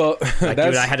 like, Well, Like, that's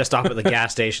dude, I had to stop at the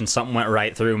gas station. Something went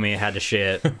right through me. I had to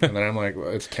shit. And then I'm like, well,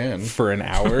 it's 10. for an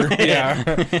hour. Yeah.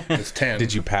 It's 10.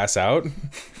 Did you pass out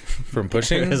from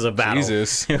pushing? It was a battle.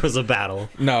 Jesus. It was a battle.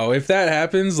 No, if that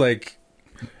happens, like,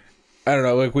 I don't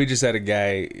know, like we just had a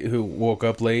guy who woke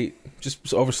up late,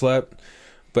 just overslept,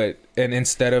 and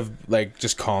instead of like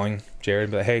just calling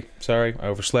Jared, be like, "Hey, sorry, I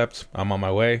overslept, I'm on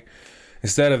my way,"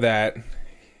 instead of that,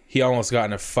 he almost got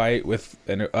in a fight with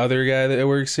another guy that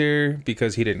works here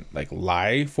because he didn't like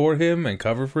lie for him and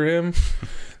cover for him.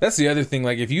 That's the other thing.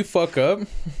 Like, if you fuck up,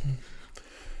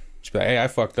 just be like, "Hey, I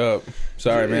fucked up.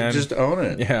 Sorry, man." Just own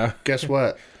it. Yeah. Guess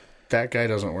what? That guy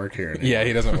doesn't work here anymore. Yeah,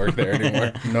 he doesn't work there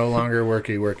anymore. No longer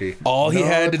worky. All he No,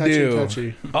 had to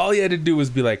touchy. all he had to do was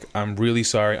be like, "I'm really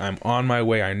sorry. I'm on my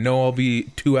way. I know I'll be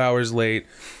 2 hours late.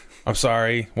 I'm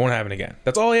sorry. Won't happen again."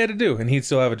 That's all he had to do, and he'd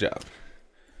still have a job.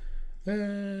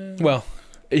 Well,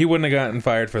 he wouldn't have gotten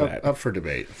fired for that. Up for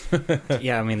debate.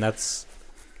 Yeah, I mean that's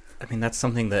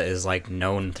something that is like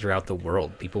known throughout the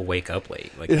world. People wake up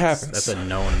late. Like It that's, happens. That's a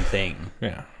known thing.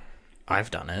 Yeah. I've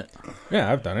done it.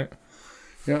 Yeah, I've done it.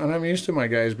 Yeah, and I'm used to my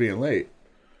guys being late.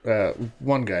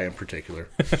 One guy in particular,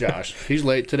 Josh. He's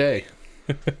late today.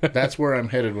 That's where I'm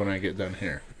headed when I get done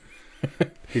here.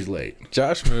 He's late.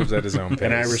 Josh moves at his own pace.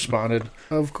 And I responded,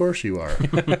 of course you are.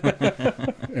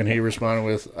 And he responded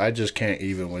with, I just can't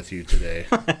even with you today.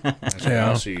 I said, Yeah.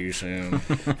 I'll see you soon.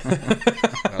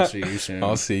 I'll see you soon.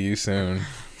 I'll see you soon.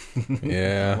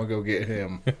 Yeah. I'm going to go get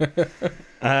him.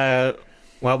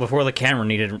 Well, before the camera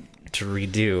needed to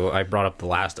redo, I brought up The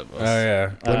Last of Us. Oh,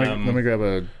 yeah. Let me grab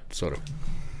a soda.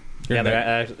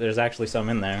 Yeah, there's actually some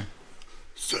in there.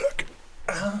 Sick.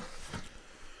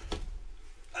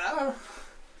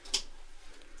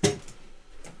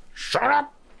 Shut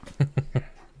up!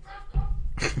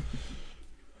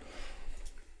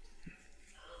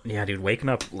 Yeah, dude, waking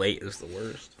up late is the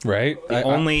worst. Right? The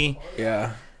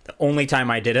only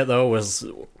time I did it though was,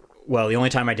 well, the only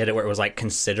time I did it where it was like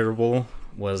considerable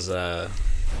was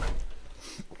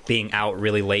being out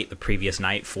really late the previous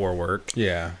night for work.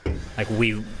 Yeah. Like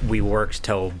we worked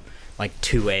till like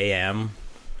 2 a.m.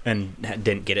 and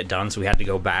didn't get it done, so we had to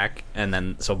go back. And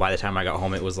then so by the time I got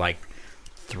home, it was like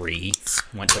 3.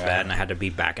 Went to bed, and I had to be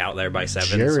back out there by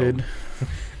 7. Jared. So.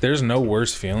 There's no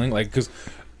worse feeling, like, because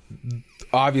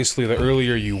obviously the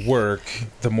earlier you work,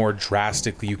 the more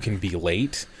drastically you can be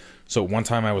late. So one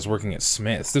time I was working at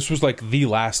Smith's. This was like the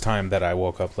last time that I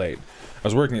woke up late. I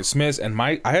was working at Smith's, and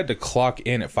I had to clock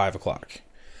in at 5 o'clock.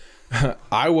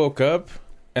 I woke up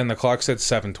and the clock said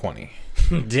 7:20.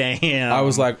 Damn. I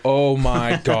was like, oh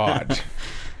my God.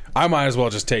 I might as well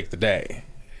just take the day,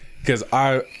 because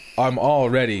I'm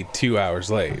already 2 hours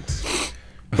late.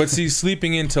 But see,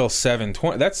 sleeping until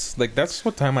 7:20, that's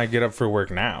what time I get up for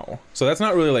work now. So that's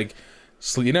not really like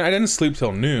sleep. You know, I didn't sleep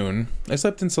till noon. I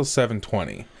slept until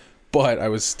 7:20, but I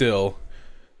was still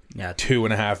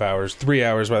 2.5 hours, 3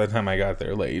 hours by the time I got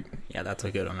there late. Yeah, that's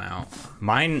a good amount.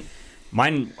 Mine.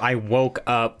 I woke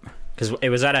up because it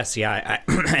was at SCI,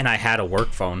 and I had a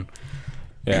work phone.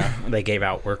 Yeah, They gave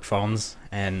out work phones,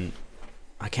 and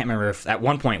I can't remember if at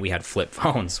one point we had flip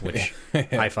phones, which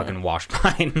I fucking washed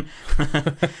mine.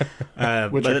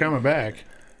 Which are coming back.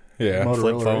 yeah. Motorola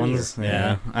Flip phones,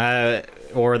 Razr. yeah.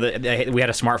 Or we had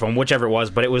a smartphone, whichever it was,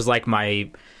 but it was like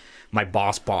my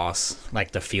boss,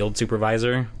 like the field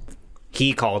supervisor.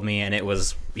 He called me, and it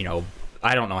was,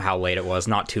 I don't know how late it was,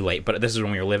 not too late, but this is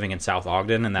when we were living in South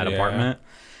Ogden in that apartment,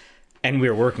 and we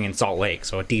were working in Salt Lake,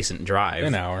 so a decent drive.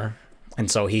 An hour. And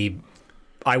so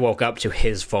I woke up to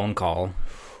his phone call,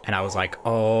 and I was like,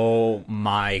 oh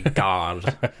my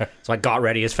God. So I got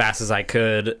ready as fast as I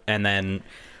could, and then,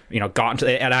 got into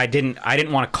it, and I didn't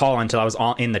want to call until I was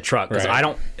in the truck, because Right. I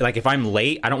don't, like, if I'm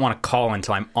late, I don't want to call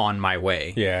until I'm on my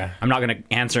way. Yeah. I'm not going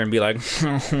to answer and be like,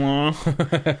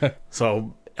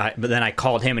 so, but then I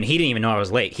called him, and he didn't even know I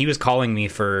was late. He was calling me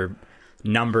for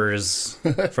numbers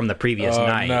from the previous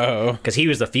night. No. Because he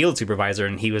was the field supervisor,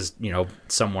 and he was,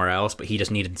 somewhere else, but he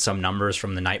just needed some numbers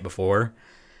from the night before.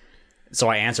 So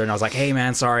I answered, and I was like, hey,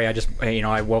 man, sorry,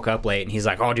 I woke up late. And he's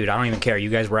like, oh, dude, I don't even care. You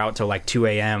guys were out till like 2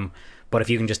 a.m., but if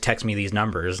you can just text me these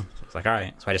numbers. I was like, all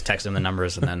right. So I just texted him the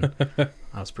numbers, and then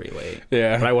I was pretty late.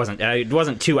 Yeah. But it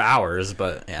wasn't 2 hours,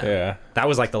 but yeah. Yeah. That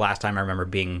was like the last time I remember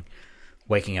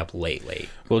waking up late.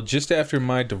 Well, just after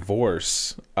my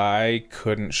divorce, I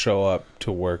couldn't show up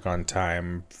to work on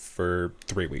time for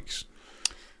 3 weeks.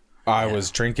 I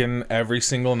was drinking every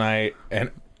single night,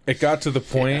 and it got to the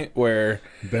point where...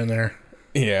 Been there.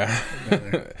 Yeah.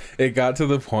 It got to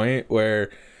the point where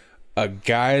a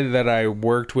guy that I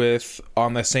worked with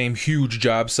on the same huge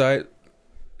job site,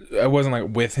 I wasn't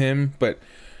like with him,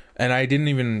 and I didn't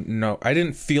even know, I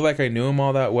didn't feel like I knew him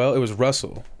all that well. It was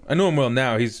Russell. I know him well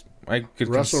now.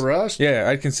 Russell Rust? Yeah,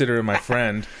 I'd consider him my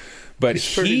friend. But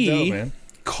He's pretty dope, he man.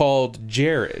 called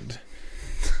Jared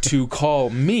to call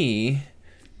me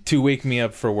to wake me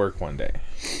up for work one day.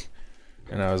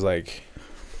 And I was like,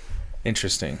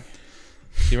 interesting.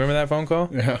 Do you remember that phone call?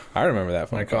 Yeah. I remember that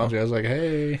phone I call. called you. I was like,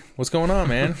 hey, What's going on,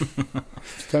 man?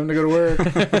 time to go to work.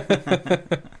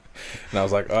 And I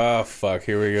was like, oh, fuck,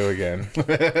 here we go again.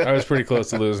 I was pretty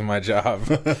close to losing my job.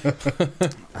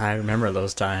 I remember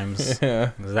those times.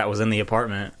 Yeah. That was in the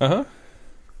apartment. Uh-huh.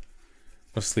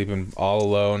 I was sleeping all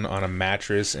alone on a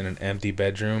mattress in an empty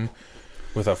bedroom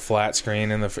with a flat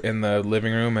screen in the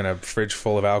living room and a fridge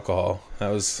full of alcohol. That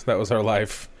was our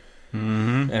life.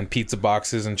 Mm-hmm. And pizza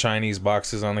boxes and Chinese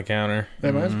boxes on the counter.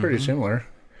 Hey, mine's pretty similar.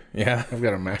 Yeah. I've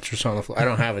got a mattress on the floor. I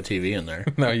don't have a TV in there.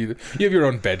 No, you have your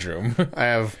own bedroom. I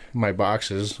have my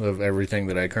boxes of everything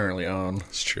that I currently own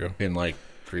It's true. in like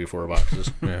 3 or 4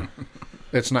 boxes. Yeah.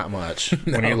 It's not much.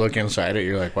 When you look inside it,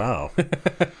 you're like, wow,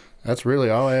 that's really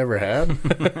all I ever had?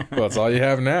 Well, that's all you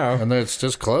have now. And then it's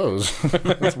just clothes.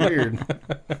 That's weird.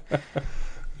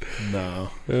 No.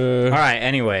 All right.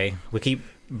 Anyway, we keep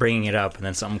bringing it up, and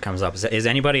then something comes up. Is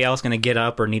anybody else going to get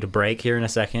up or need a break here in a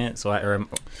second?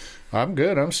 I'm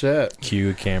good. I'm set.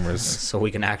 Cue cameras. So we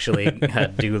can actually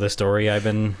do the story I've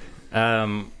been.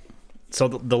 So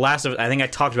the Last of, I think I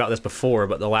talked about this before,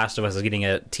 but The Last of Us is getting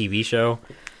a TV show.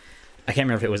 I can't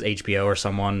remember if it was HBO or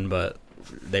someone, but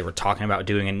they were talking about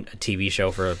doing a TV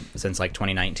show since like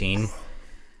 2019,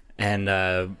 and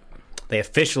they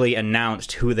officially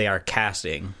announced who they are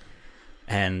casting.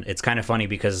 And it's kind of funny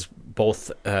because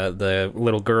both the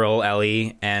little girl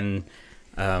Ellie and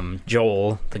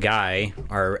Joel, the guy,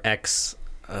 are ex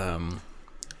Game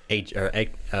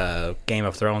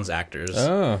of Thrones actors.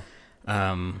 Oh.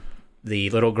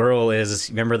 The little girl is,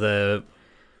 remember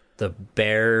the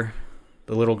bear,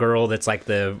 the little girl that's like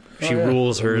she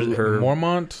rules her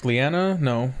Mormont, Lyanna?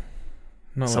 No,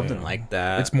 something Lyanna. like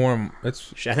that. It's more. I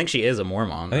think she is a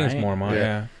Mormon. I think right? it's Mormont.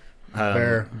 Yeah.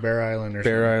 Bear Island or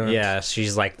Bear something. Island. Yeah,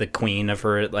 she's like the queen of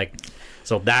her. Like,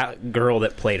 so that girl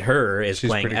that played her is She's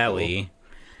playing pretty Ellie,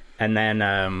 and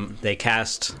then they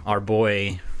cast our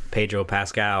boy Pedro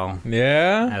Pascal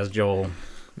Yeah. as Joel.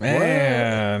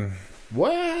 Man,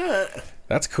 What?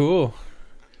 that's cool.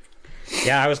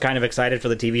 Yeah, I was kind of excited for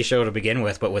the TV show to begin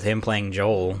with, but with him playing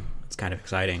Joel, it's kind of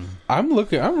exciting. I'm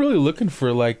really looking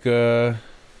for like a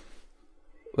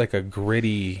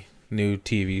gritty new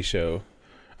TV show.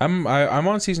 I'm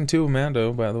on season 2 of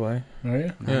Mando, by the way. Are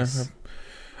you? Nice. Yeah.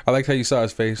 I liked how you saw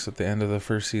his face at the end of the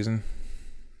first season.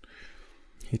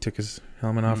 He took his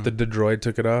helmet off. The droid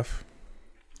took it off.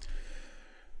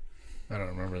 I don't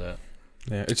remember that.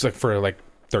 Yeah, it's like for like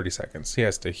 30 seconds. He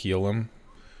has to heal him.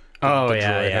 Oh, The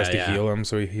yeah, droid yeah, has to yeah. heal him,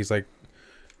 so he's like,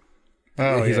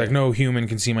 Oh, he's yeah. like, no human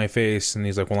can see my face, and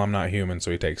he's like, well, I'm not human, so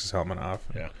he takes his helmet off.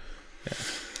 Yeah.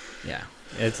 Yeah,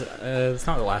 it's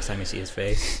not the last time you see his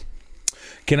face.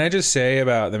 Can I just say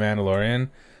about The Mandalorian?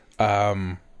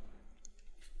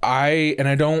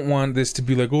 I don't want this to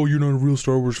be like, oh, you're not a real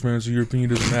Star Wars fan, so your opinion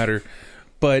doesn't matter.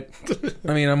 But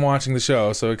I mean, I'm watching the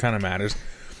show, so it kind of matters.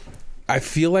 I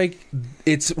feel like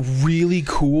it's really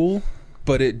cool,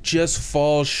 but it just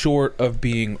falls short of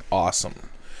being awesome.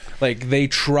 Like, they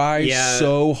try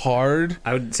so hard.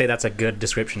 I would say that's a good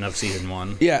description of season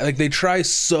 1. Yeah, like they try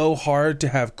so hard to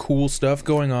have cool stuff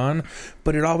going on,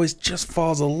 but it always just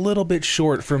falls a little bit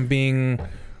short from being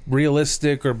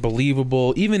realistic or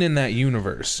believable, even in that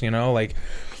universe, you know? Like,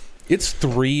 it's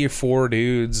 3 or 4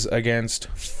 dudes against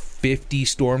 50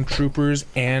 stormtroopers,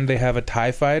 and they have a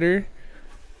TIE fighter,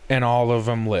 and all of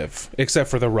them live, except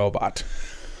for the robot.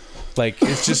 Like,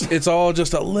 it's all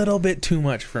just a little bit too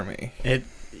much for me.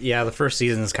 Yeah, the first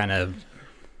season is kind of,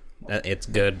 it's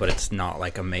good, but it's not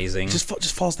like amazing. It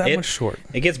just falls that much short.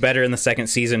 It gets better in the second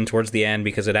season towards the end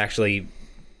because it actually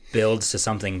builds to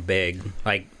something big.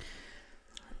 Like,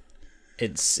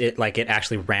 it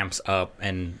actually ramps up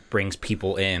and brings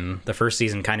people in. The first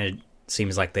season kind of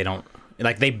seems like they don't,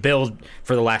 like, they build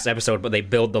for the last episode, but they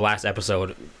build the last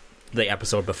episode the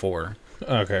episode before.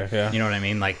 Okay, yeah. You know what I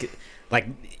mean? Like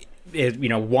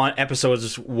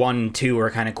episodes 1 and 2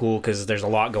 are kind of cool because there's a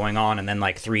lot going on, and then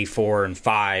like 3, 4, and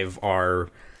 5 are,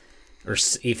 or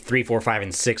 3, 4, 5,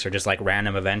 and 6 are just like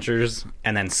random adventures,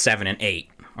 and then 7 and 8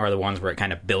 are the ones where it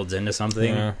kind of builds into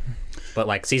something. Yeah. But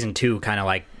like season 2 kind of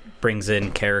like brings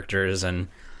in characters and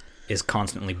is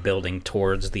constantly building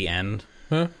towards the end.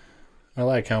 Huh? I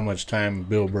like how much time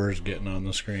Bill Burr's getting on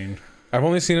the screen. I've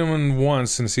only seen him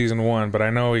once in season 1, but I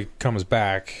know he comes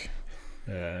back.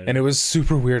 Yeah, And it was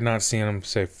super weird not seeing him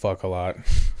say fuck a lot.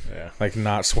 yeah. Like,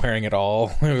 not swearing at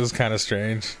all. It was kind of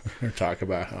strange. Or talk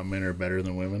about how men are better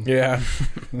than women. Yeah.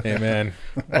 Amen.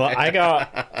 Well, I've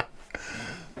got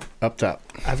Up top.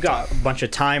 a bunch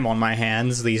of time on my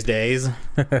hands these days.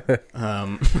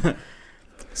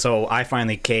 So I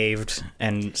finally caved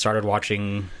and started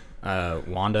watching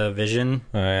WandaVision.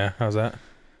 Oh, yeah. How's that?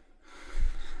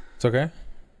 It's okay?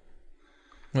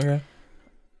 Okay.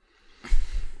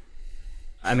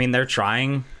 I mean, they're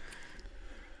trying.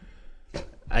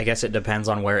 I guess it depends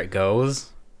on where it goes.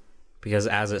 Because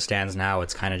as it stands now,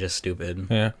 it's kind of just stupid.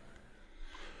 Yeah.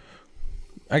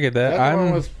 I get that. Is that the one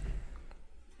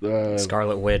I'm with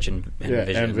Scarlet Witch and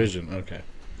Vision. and Vision. Okay.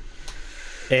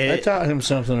 I It, taught him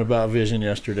something about Vision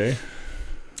yesterday.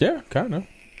 yeah, kind of.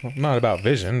 Well, not about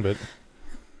Vision, but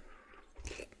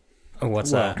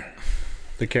what's Well, that?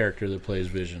 The character that plays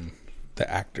Vision, the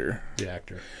actor. the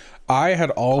actor, I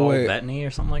had Paul always Bettany or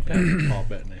something like that? Paul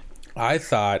Bettany. I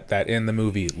thought that in the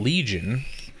movie Legion,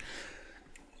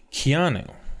 Keanu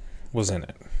was in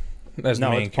it as the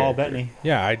No, main it's Paul character. Bettany.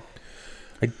 Yeah,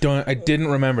 I didn't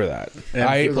remember that. And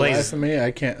I for the plays- life of me,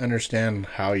 I can't understand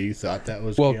how you thought that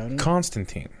was well, Keanu.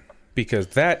 Constantine, because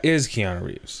that is Keanu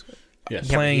Reeves Yes. Yeah,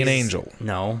 but playing an he's- angel.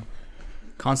 No.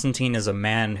 Constantine is a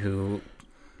man who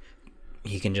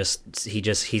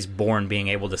he's born being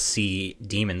able to see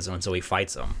demons, and so he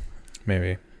fights them.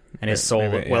 Maybe. And his soul,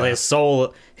 Maybe, yeah.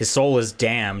 his soul is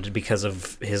damned because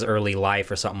of his early life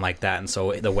or something like that. And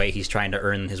so the way he's trying to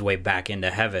earn his way back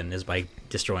into heaven is by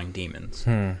destroying demons.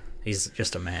 He's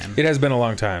just a man. It has been a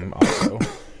long time, also.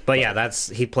 But yeah,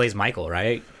 he plays Michael,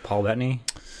 right? Paul Bettany.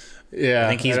 Yeah, I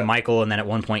think he's Michael, and then at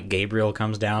one point Gabriel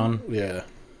comes down. Yeah,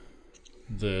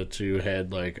 the two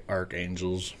had like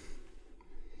archangels.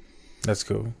 That's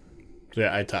cool.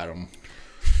 Yeah, I taught him.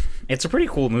 It's a pretty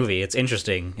cool movie. It's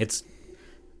interesting. It's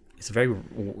a very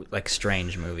like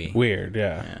strange movie. Weird,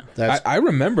 yeah. That's- I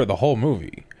remember the whole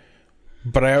movie,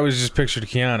 but I always just pictured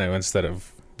Keanu instead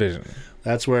of Vision.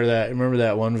 That's where remember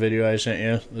that one video I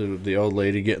sent you, the old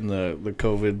lady getting the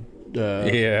COVID.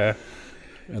 Yeah,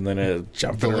 and then it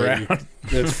jumping around.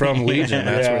 It's from Legion.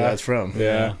 That's Yeah. where that's from.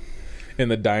 Yeah, in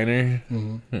the diner.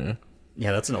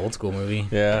 Yeah, that's an old school movie.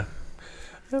 Yeah,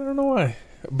 I don't know why,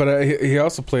 but he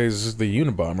also plays the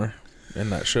Unabomber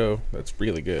in that show. That's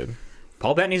really good.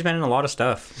 Paul Bettany's been in a lot of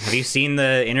stuff. Have you seen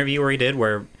the interview where he did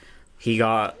where he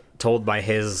got told by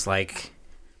his like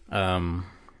what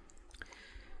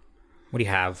do you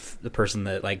have? The person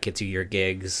that like gets you your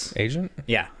gigs. Agent?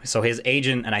 Yeah. So his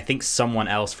agent and I think someone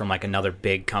else from like another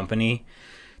big company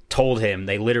told him,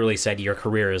 they literally said your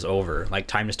career is over. Like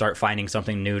time to start finding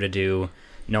something new to do.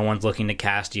 No one's looking to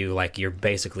cast you, like you're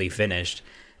basically finished.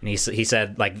 And he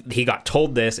said, like, he got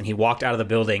told this, and he walked out of the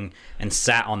building and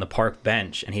sat on the park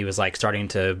bench, and he was, like, starting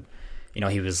to,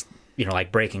 he was,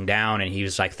 like, breaking down, and he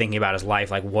was, like, thinking about his life,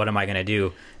 like, what am I going to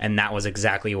do? And that was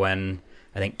exactly when,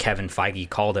 I think, Kevin Feige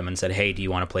called him and said, hey, do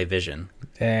you want to play Vision?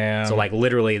 Damn. So, like,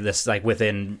 literally this, like,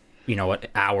 within,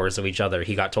 hours of each other,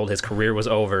 he got told his career was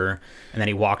over, and then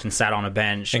he walked and sat on a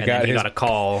bench, and then he got a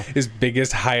call. His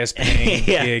biggest, highest paying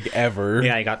gig ever.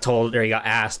 Yeah, he got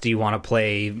asked, do you want to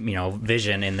play,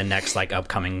 Vision in the next, like,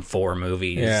 upcoming 4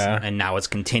 movies? Yeah. And now it's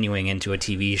continuing into a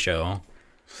TV show.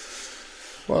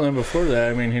 Well, then before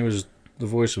that, I mean, he was the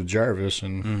voice of Jarvis,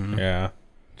 and Yeah.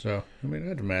 so I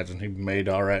mean, I'd imagine he made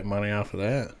all right money off of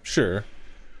that, Sure.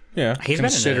 Yeah.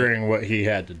 considering what he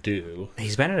had to do.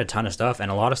 He's been in a ton of stuff,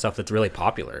 and a lot of stuff that's really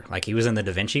popular. Like, he was in the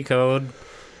Da Vinci Code.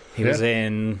 He was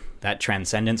in that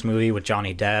Transcendence movie with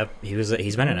Johnny Depp.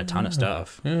 He's been in a ton of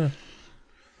stuff. Yeah.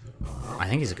 I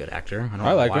think he's a good actor. I don't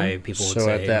I know like why him. people would So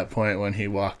say. at that point, when he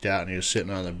walked out and he was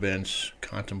sitting on the bench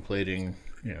contemplating,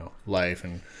 life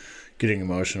and getting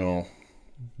emotional,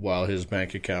 while his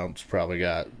bank account's probably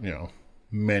got,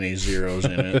 many zeros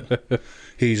in it,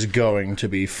 he's going to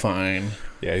be fine.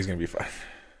 Yeah, he's going to be fine.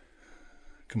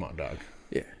 Come on, dog.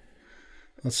 Yeah.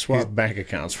 Let's swap bank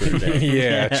accounts for a day.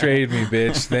 Yeah, trade me,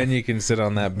 bitch. Then you can sit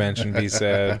on that bench and be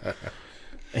sad.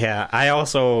 Yeah, I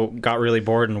also got really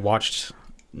bored and watched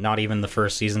not even the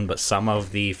first season, but some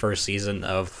of the first season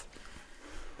of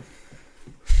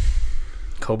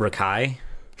Cobra Kai.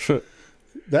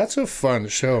 That's a fun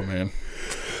show, man.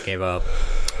 Gave up.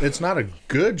 It's not a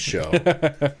good show.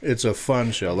 It's a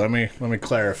fun show. Let me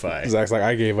clarify. Zach's like,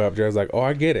 I gave up. Jared's like, oh,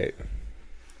 I get it.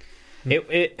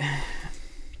 It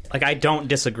like, I don't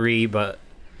disagree, but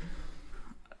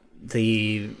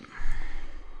I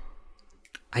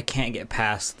can't get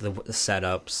past the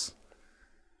setups.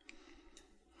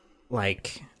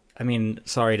 Like, I mean,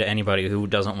 sorry to anybody who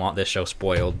doesn't want this show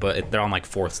spoiled, but they're on like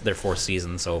their fourth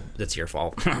season, so it's your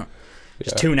fault.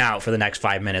 Just tune out for the next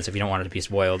 5 minutes if you don't want it to be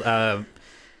spoiled.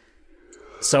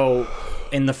 So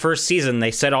in the first season,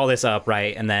 they set all this up,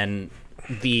 right? And then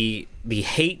the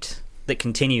hate that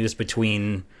continues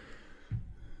between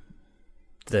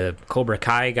the Cobra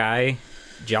Kai guy,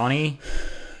 Johnny,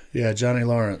 Yeah, Johnny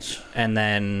Lawrence, and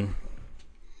then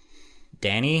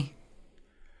Danny.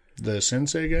 the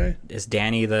sensei guy. Is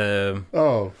Danny the...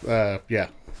 Oh, yeah.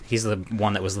 He's the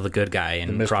one that was the good guy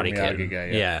in The Mr. Karate Kid. Miyagi guy,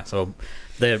 yeah. So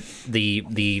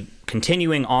the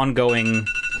continuing, ongoing,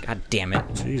 god damn it,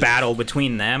 Jesus. battle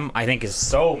between them, I think, is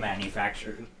so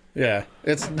manufactured. Yeah,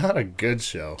 it's not a good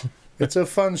show. It's a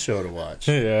fun show to watch.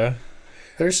 Yeah.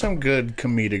 There's some good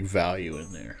comedic value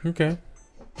in there, Okay.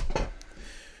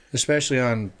 especially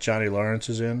on Johnny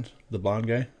Lawrence's end, the blonde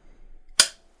guy.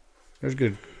 There's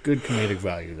good comedic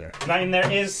value there. I mean, there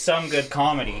is some good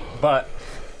comedy, but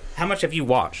how much have you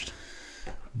watched?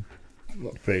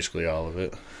 Basically all of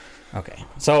it. Okay,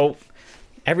 so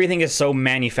everything is so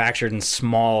manufactured and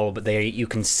small, but you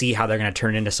can see how they're going to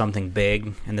turn into something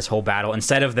big in this whole battle.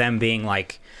 Instead of them being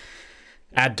like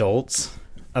adults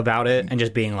about it and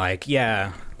just being like,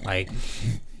 yeah, like,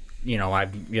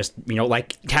 I'm just,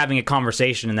 like having a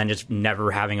conversation and then just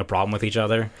never having a problem with each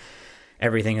other.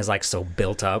 Everything is like so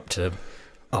built up to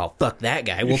oh, fuck that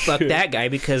guy. Well, fuck that guy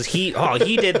because he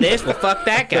did this. Well, fuck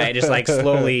that guy. Just like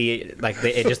slowly, like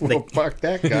they fuck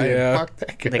that guy. Yeah. Fuck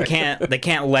that guy. they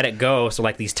can't let it go. So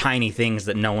like these tiny things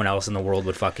that no one else in the world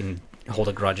would fucking hold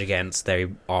a grudge against, they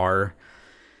are.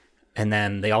 And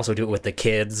then they also do it with the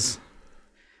kids.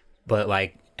 But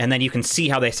like, and then you can see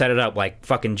how they set it up, like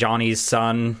fucking Johnny's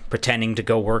son pretending to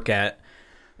go work at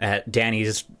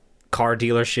Danny's car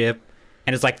dealership.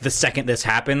 And it's like the second this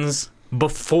happens,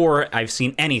 before I've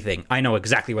seen anything, I know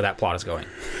exactly where that plot is going.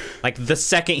 Like the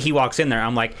second he walks in there,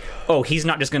 I'm like, oh, he's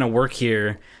not just going to work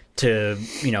here to,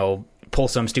 you know, pull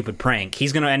some stupid prank.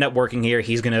 He's going to end up working here.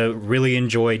 He's going to really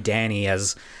enjoy Danny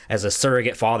as a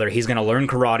surrogate father. He's going to learn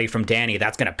karate from Danny.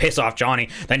 That's going to piss off Johnny.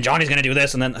 Then Johnny's going to do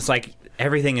this. And then it's like,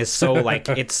 everything is so like,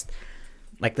 it's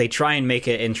like they try and make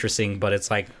it interesting, but it's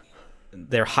like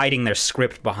they're hiding their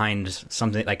script behind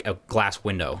something like a glass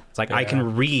window. It's like, I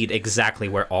can read exactly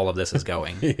where all of this is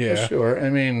going. Yeah. Sure. I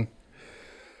mean,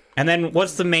 And then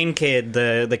what's the main kid,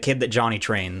 the kid that Johnny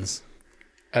trains?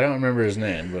 I don't remember his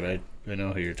name, but I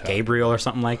know who you're talking Gabriel or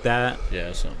something like that. about.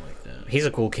 Yeah, something like that. He's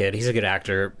a cool kid. He's a good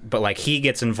actor. But, like, he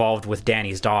gets involved with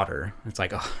Danny's daughter. It's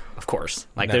like, oh, of course.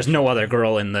 Like, there's no other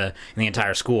girl in the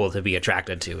entire school to be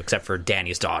attracted to except for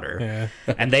Danny's daughter.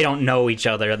 Yeah. And they don't know each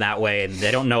other in that way. And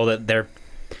they don't know that they're,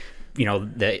 you know,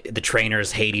 the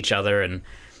trainers hate each other. And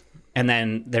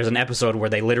then there's an episode where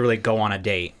they literally go on a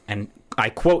date. And I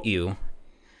quote you,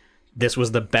 this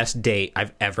was the best date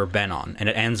I've ever been on. And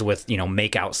it ends with, you know,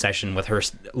 make-out session with her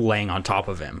laying on top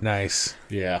of him. Nice.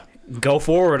 Yeah. Go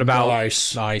forward about...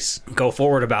 Nice. Go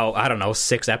forward about, I don't know,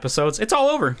 6 episodes. It's all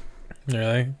over.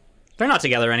 Really? They're not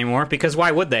together anymore, because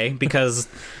why would they? Because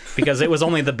it was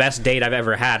only the best date I've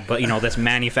ever had. But, you know, this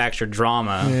manufactured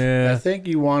drama... I Yeah. think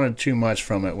you wanted too much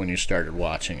from it when you started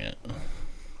watching it.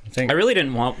 I really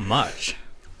didn't want much.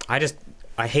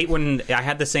 I hate when I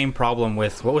had the same problem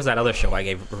with, what was that other show I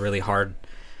gave really hard?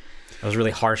 I was really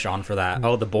harsh on for that.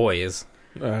 Oh, The Boys.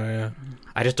 Yeah.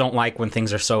 I just don't like when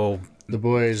things are so, The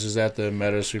Boys, is that the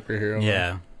meta superhero one?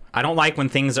 yeah. I don't like when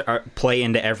things play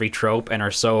into every trope and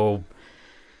are so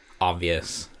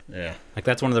obvious. Yeah. Like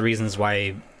that's one of the reasons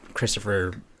why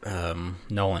Christopher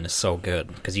Nolan is so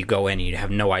good, because you go in and you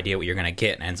have no idea what you're gonna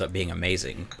get and it ends up being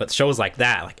amazing. But shows like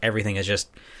that, like everything is just,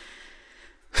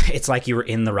 it's like you were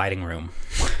in the writing room.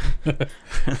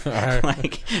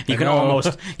 Like you can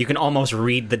almost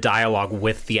read the dialogue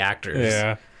with the actors.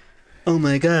 Yeah. Oh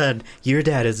my god, your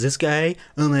dad is this guy.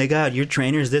 Oh my god, your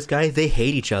trainer is this guy. They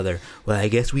hate each other. Well, I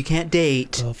guess we can't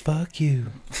date. Well, fuck you.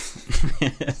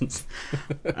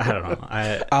 I don't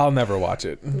know. I'll never watch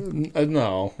it.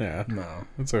 No. Yeah. No.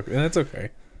 It's okay. That's okay.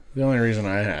 The only reason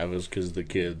I have is because the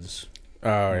kids Oh,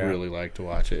 yeah. really like to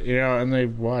watch it. You know, and they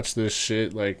watch this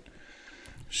shit like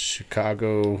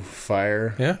Chicago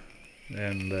Fire Yeah.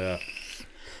 and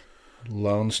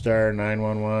Lone Star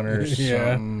 911 or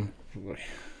Yeah. some.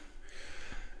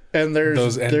 And there's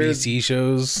Those there's NBC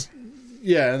shows.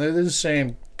 yeah, and they're the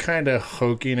same kind of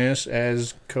hokiness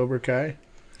as Cobra Kai.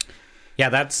 Yeah,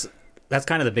 that's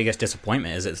kind of the biggest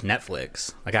disappointment is it's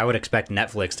Netflix. Like I would expect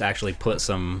Netflix to actually put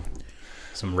some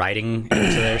writing into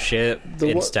their shit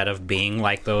instead of being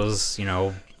like those, you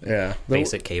know, Yeah,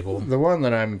 basic cable. The one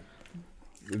that I'm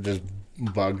just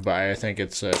bugged by, I think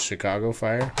it's Chicago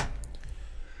Fire,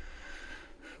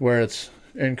 where it's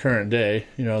in current day.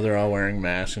 You know, they're all wearing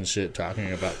masks and shit,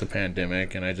 talking about the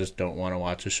pandemic, and I just don't want to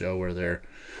watch a show where they're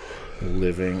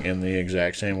living in the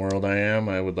exact same world I am.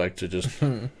 I would like to just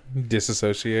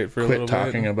Disassociate for a quit little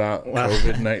talking bit. about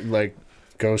COVID night, like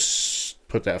go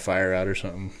put that fire out or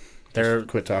something. They're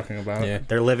Quit talking about Yeah. it.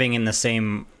 they're living in the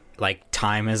same like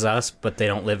time as us, but they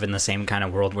don't live in the same kind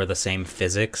of world where the same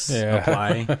physics Yeah.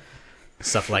 apply.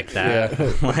 Stuff like that.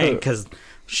 Yeah. Like because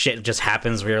shit just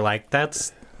happens where you're like,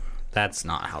 that's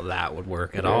not how that would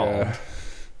work at all. Yeah.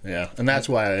 Yeah, and that's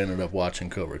why I ended up watching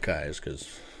Cobra Kai, is because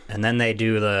And then they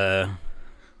do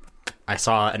I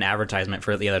saw an advertisement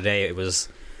for it the other day. It was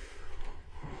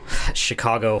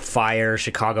Chicago Fire,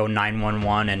 Chicago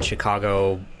 911, and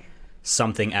Chicago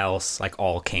something else, like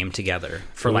all came together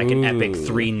for like an epic Ooh.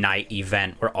 3-night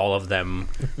event where all of them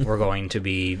were going to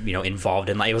be, you know, involved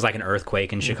in, like, it was like an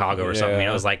earthquake in Chicago or something. You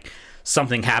know, it was like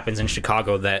something happens in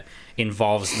Chicago that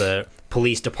involves the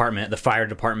police department, the fire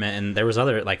department, and there was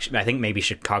other, like, I think maybe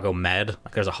Chicago Med,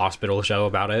 like there's a hospital show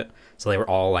about it. So they were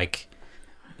all like,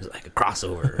 it was like a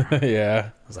crossover. Yeah.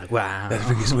 I was like, wow. That's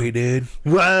pretty sweet, dude.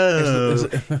 Whoa.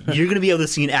 You're going to be able to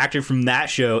see an actor from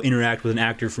that show interact with an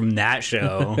actor from that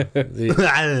show.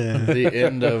 the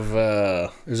end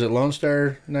of is it Lone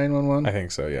Star 911? I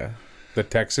think so, yeah. The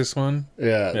Texas one?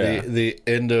 Yeah, Yeah. the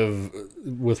end of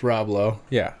with Rob Lowe,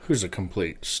 Yeah. who's a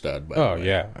complete stud. By Oh, the way.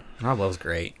 yeah. Rob Lowe's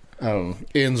great.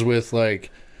 Ends with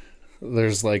like,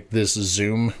 there's like this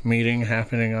Zoom meeting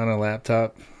happening on a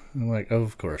laptop. I'm like, oh,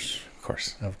 of course.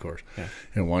 Yeah.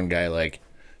 And one guy like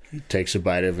takes a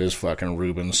bite of his fucking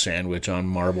Reuben sandwich on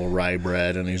marble rye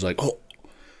bread, and he's like,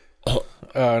 oh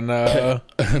no.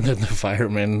 and then the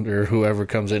fireman or whoever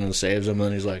comes in and saves him,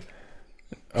 and he's like,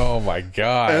 Oh my and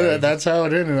god. that's how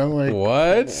it ended. I'm like,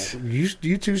 What?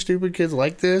 you two stupid kids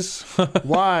like this?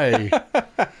 Why?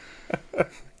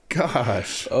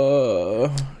 Gosh.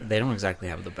 They don't exactly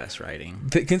have the best writing.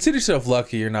 Consider yourself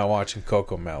lucky you're not watching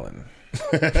Coco Melon.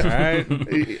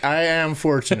 Alright? I am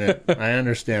fortunate. I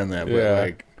understand that, but Yeah.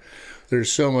 like,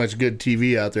 there's so much good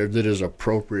TV out there that is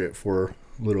appropriate for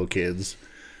little kids.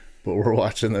 But we're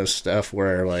watching this stuff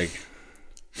where like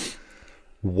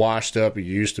washed up, it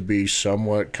used to be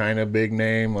somewhat kind of big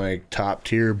name, like top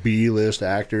tier B list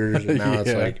actors, and now it's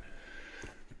Yeah. like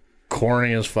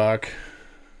corny as fuck.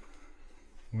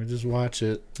 We just watch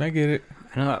it. I get it.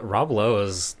 I know Rob Lowe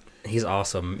he's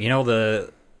awesome. You know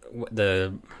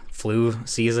the flu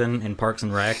season in Parks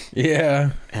and Rec,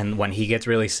 Yeah. and when he gets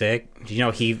really sick, you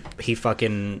know he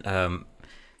fucking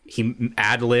he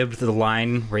ad-libbed the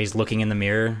line where he's looking in the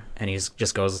mirror and he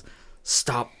just goes,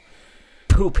 "Stop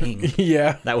pooping."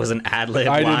 Yeah. That was an ad-lib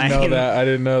I line.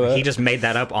 didn't know that. He just made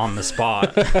that up on the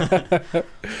spot.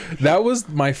 That was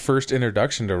my first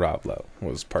introduction to Rob Lowe,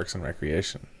 was Parks and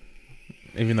Recreation.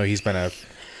 Even though he's been a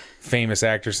famous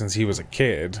actor since he was a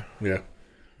kid. Yeah.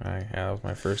 That was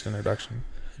my first introduction.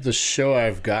 The show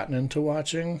I've gotten into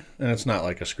watching, and it's not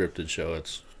like a scripted show,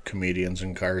 it's comedians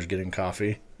in cars getting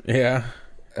coffee. Yeah.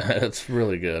 It's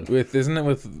really good. Isn't it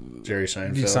with Jerry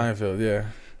Seinfeld. Seinfeld, yeah.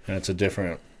 And it's a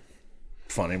different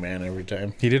funny man every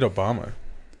time. He did Obama.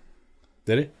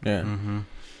 Did he? Yeah. Mm-hmm.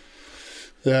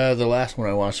 The last one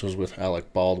I watched was with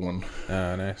Alec Baldwin,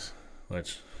 Oh, nice.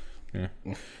 which, Yeah.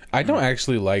 I don't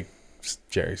actually like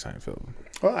Jerry Seinfeld.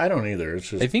 well, I don't either. It's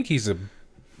just, I think he's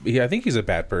a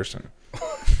bad person.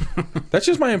 That's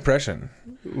just my impression.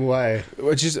 why?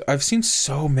 Which is, I've seen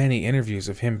so many interviews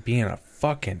of him being a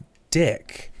fucking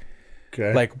dick.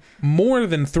 Okay. Like more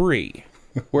than 3,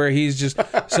 where he's just,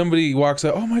 somebody walks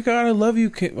up, "Oh my god, I love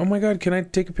you. Oh my god, can I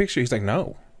take a picture?" He's like,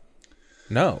 no,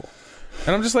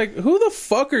 and I'm just like, who the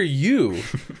fuck are you?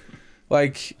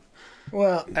 Like,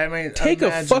 well, I mean, take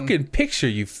a fucking picture,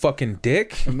 you fucking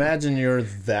dick. Imagine you're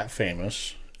that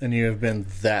famous, and you have been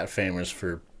that famous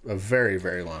for a very,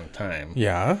 very long time.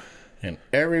 Yeah, And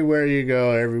everywhere you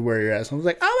go, everywhere you're at, someone's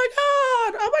like, "Oh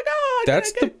my god,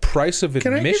 that's the price of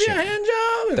can I give admission. you a hand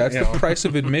job?" And, That's you the know, price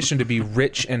of admission to be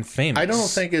rich and famous. I don't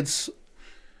think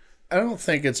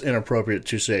it's inappropriate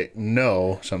to say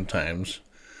no sometimes.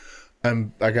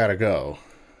 I gotta go.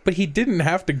 But he didn't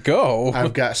have to go.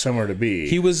 I've got somewhere to be.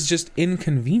 He was just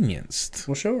inconvenienced.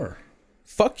 well, sure.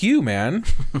 Fuck you, man.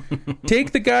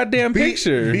 Take the goddamn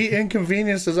picture. Be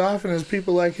inconvenienced as often as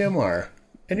people like him are,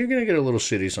 and you're gonna get a little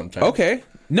shitty sometimes. Okay.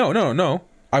 No.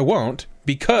 I won't,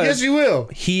 because Yes, you will.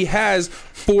 he has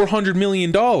 $400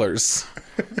 million.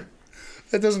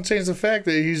 That doesn't change the fact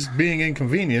that he's being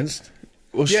inconvenienced.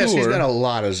 Well, Yes, sure. he's got a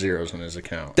lot of zeros in his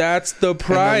account. That's the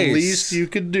price. And the least you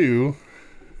could do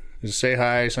is say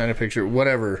hi, sign a picture,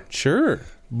 whatever. Sure.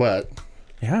 But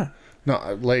Yeah.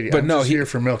 no, lady, But I'm no, just he- here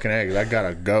for milk and eggs. I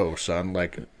gotta go, son.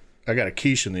 Like, I got a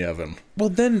quiche in the oven. Well,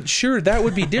 then, sure, that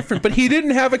would be different. But he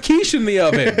didn't have a quiche in the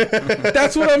oven.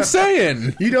 That's what I'm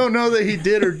saying. You don't know that he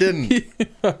did or didn't.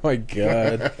 Oh, my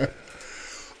God.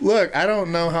 Look, I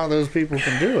don't know how those people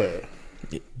can do it.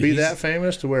 Be that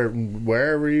famous to where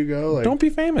wherever you go, like, Don't be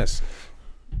famous.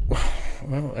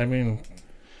 well, I mean,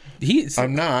 He's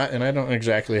I'm not, and I don't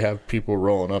exactly have people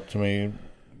rolling up to me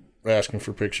asking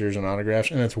for pictures and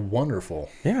autographs, and it's wonderful.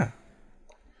 yeah.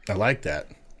 I like that.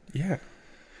 Yeah.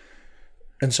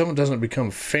 And someone doesn't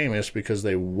become famous because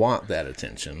they want that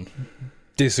attention.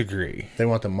 Disagree. They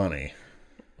want the money.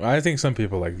 I think some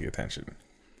people like the attention.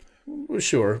 Well,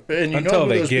 sure. And you Until know who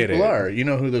they those get people it. are. You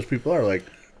know who those people are, like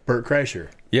Bert Kreischer.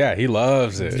 Yeah, he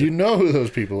loves it. You know who those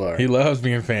people are. He loves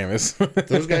being famous.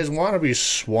 Those guys want to be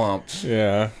swamped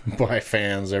Yeah. by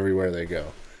fans everywhere they go.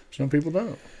 Some people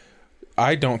don't.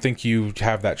 I don't think you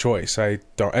have that choice. I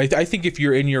don't. I think if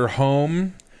you're in your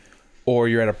home or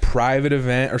you're at a private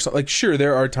event or something, like, sure,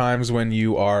 there are times when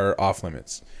you are off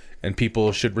limits, and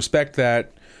people should respect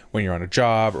that when you're on a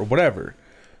job or whatever.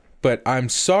 But I'm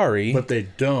sorry. But they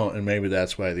don't, and maybe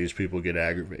that's why these people get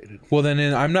aggravated. Well,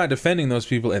 then I'm not defending those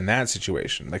people in that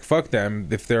situation. Like, fuck them.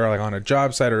 If they're like on a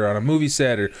job site or on a movie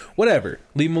set or whatever,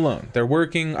 leave them alone. They're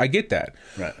working. I get that.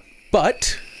 Right.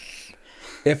 But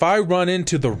if I run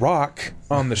into The Rock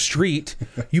on the street,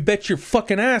 you bet your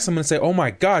fucking ass I'm going to say, oh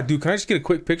my God, dude, can I just get a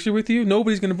quick picture with you?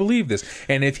 Nobody's going to believe this.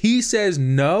 And if he says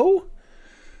no...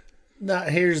 Now,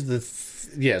 here's the...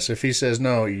 yes, if he says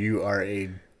no, you are a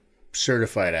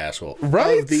certified asshole.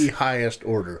 Right? Of the highest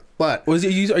order. But... are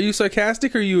you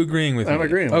sarcastic or are you agreeing with me? I'm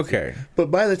agreeing with you.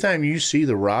 But by the time you see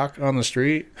The Rock on the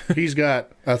street, he's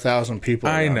got 1,000 people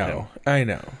around him. I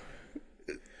know.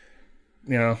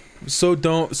 You know? So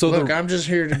don't... So look, I'm just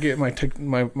here to get my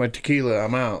tequila.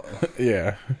 I'm out.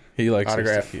 Yeah. He likes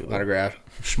autograph,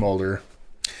 Schmolder.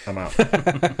 I'm out.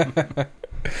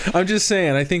 I'm just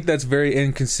saying, I think that's very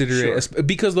inconsiderate. Sure.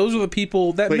 Because those are the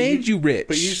people that made you rich.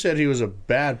 But you said he was a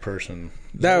bad person.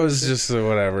 That was just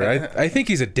whatever. I think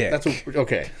he's a dick.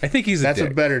 Okay. I think he's a dick.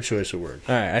 That's a better choice of words.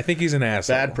 All right, I think he's an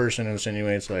asshole. Bad person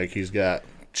insinuates like he's got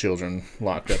children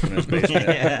locked up in his basement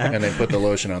and they put the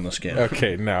lotion on the skin.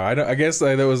 Okay, no, I guess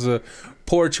that was a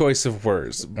poor choice of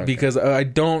words because I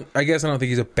don't think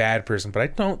he's a bad person, but I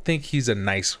don't think he's a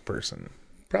nice person.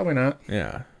 Probably not.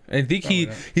 Yeah. I think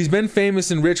he's been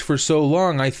famous and rich for so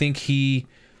long. I think he's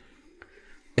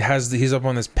up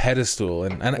on this pedestal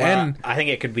and I think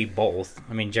it could be both.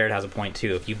 I mean, Jared has a point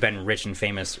too. If you've been rich and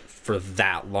famous for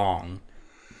that long,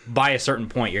 by a certain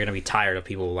point you're going to be tired of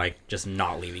people like just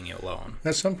not leaving you alone.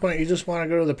 At some point you just want to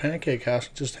go to the pancake house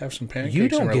and just have some pancakes. You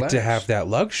don't and get to have that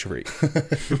luxury.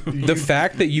 The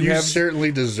fact that you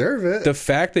certainly deserve it. The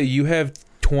fact that you have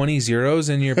 20 zeros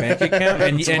in your bank account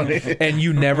and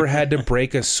you never had to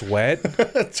break a sweat.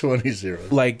 20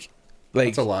 zeros. Like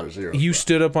that's a lot of zeros. You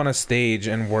stood up on a stage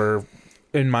and were,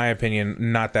 in my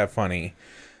opinion, not that funny.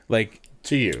 Like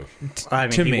to you. I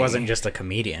mean, he wasn't just a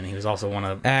comedian. He was also on one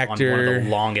of the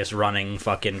longest running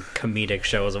fucking comedic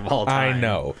shows of all time. I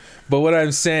know. But what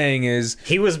I'm saying is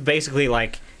he was basically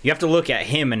like, you have to look at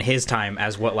him and his time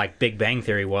as what like Big Bang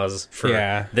Theory was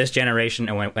for this generation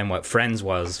and what Friends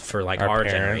was for like our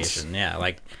generation. Yeah,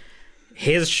 like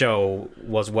his show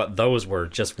was what those were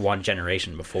just one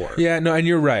generation before. Yeah, no, and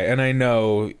you're right. And I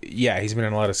know, he's been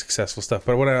in a lot of successful stuff.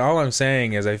 But all I'm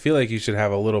saying is I feel like you should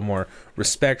have a little more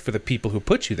respect for the people who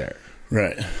put you there.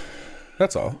 Right.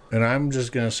 That's all. And I'm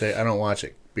just going to say I don't watch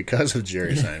it because of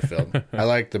Jerry Seinfeld. I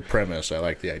like the premise. I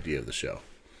like the idea of the show.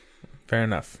 Fair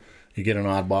enough. You get an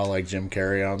oddball like Jim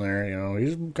Carrey on there, you know,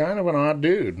 he's kind of an odd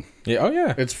dude. Yeah, oh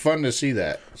yeah. It's fun to see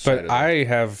that. But I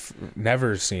have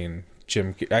never seen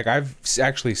I've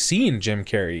actually seen Jim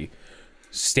Carrey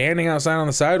standing outside on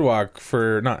the sidewalk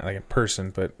for not like in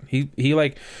person, but he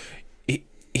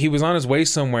was on his way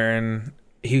somewhere and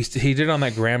he did it on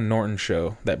that Graham Norton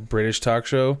show, that British talk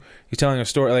show. He's telling a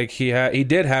story like he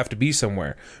did have to be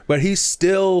somewhere, but he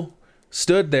still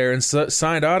stood there and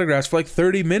signed autographs for like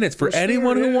 30 minutes for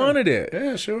anyone who wanted it.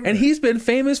 Yeah, sure. And he's been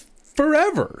famous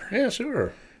forever. Yeah,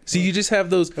 sure. So you just have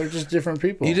those... They're just different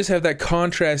people. You just have that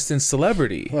contrast in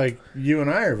celebrity. Like, you and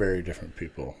I are very different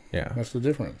people. Yeah. That's the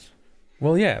difference.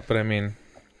 Well, yeah, but I mean...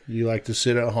 You like to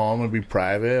sit at home and be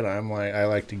private. I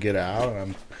like to get out.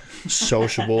 I'm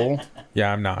sociable.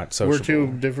 Yeah, I'm not sociable. We're two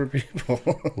different people.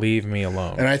 Leave me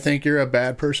alone. And I think you're a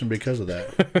bad person because of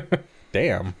that.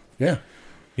 Damn. Yeah.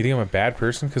 You think I'm a bad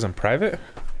person because I'm private?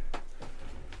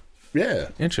 Yeah.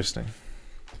 Interesting.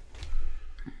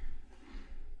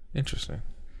 That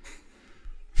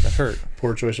hurt.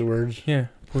 Poor choice of words? Yeah,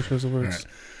 poor choice of words. Right.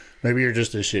 Maybe you're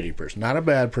just a shitty person. Not a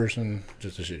bad person,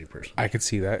 just a shitty person. I could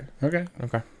see that. Okay.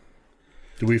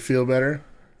 Do we feel better?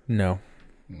 No.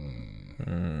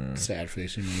 Sad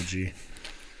face emoji.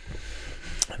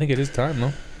 I think it is time,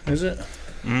 though. Is it?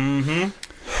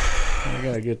 Mm-hmm. I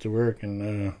gotta get to work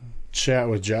and chat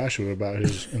with Joshua about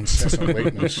his incessant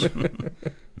lateness.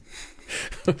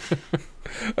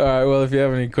 All right, well, if you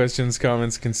have any questions,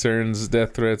 comments, concerns,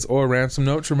 death threats, or ransom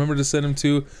notes, remember to send them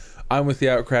to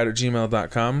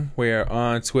imwiththeoutcrowd@gmail.com. We are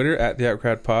on Twitter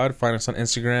 @theoutcrowdpod. Find us on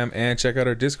Instagram and check out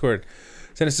our Discord.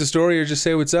 Send us a story or just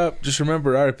say what's up. Just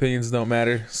remember, our opinions don't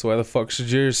matter, so why the fuck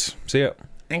should yours? See ya.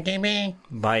 Thank you, me.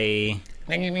 Bye.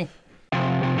 Thank you, me.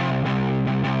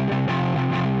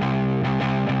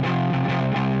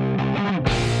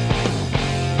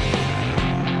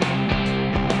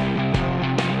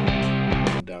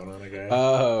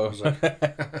 Oh.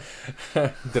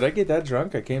 Did I get that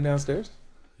drunk? I came downstairs?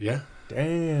 Yeah.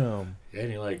 Damn. Yeah,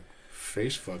 and you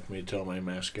face fucked me till my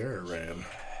mascara ran. I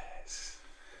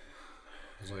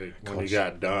was like, when you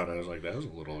got done, I was like, that was a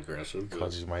little aggressive.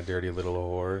 Called you my dirty little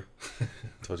whore.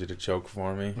 Told you to choke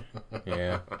for me.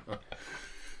 Yeah.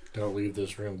 Don't leave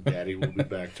this room. Daddy will be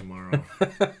back tomorrow.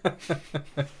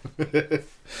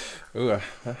 Ooh,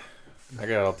 I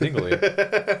got all tingly.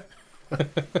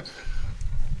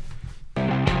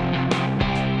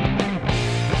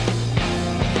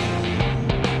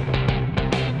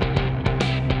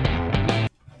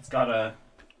 a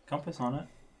compass on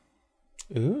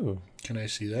it. Ooh. Can I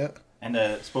see that? And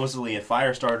supposedly a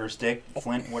fire starter stick,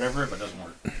 flint, whatever, but it doesn't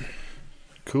work.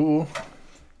 Cool.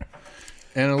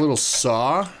 And a little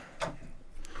saw.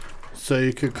 So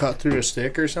you could cut through a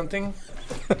stick or something.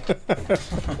 Look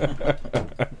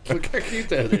how cute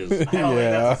that is. I don't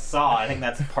think that's a saw. I think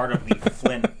that's part of the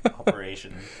flint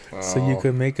operation. So you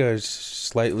could make a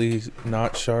slightly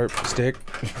not sharp stick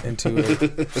into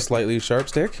a slightly sharp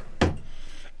stick?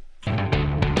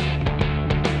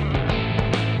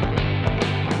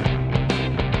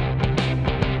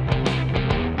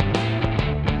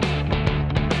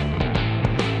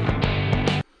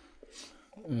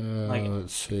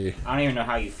 Let's see. I don't even know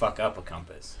how you fuck up a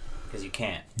compass. Because you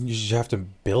can't. You just have to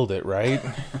build it, right?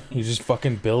 You just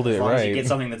fucking build it, As long as you right? get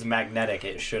something that's magnetic,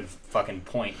 it should fucking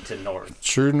point to north.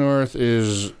 True north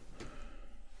is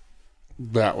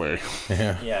that way.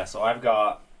 Yeah. Yeah, so I've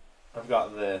got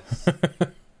this.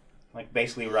 Like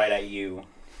basically right at you.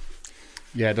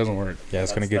 Yeah, it doesn't work. Yeah,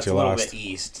 it's going to get That's you a little lost. bit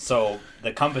east. So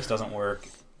the compass doesn't work.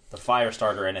 The fire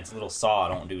starter and its little saw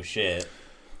don't do shit.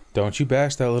 Don't you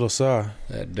bash that little saw.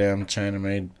 That damn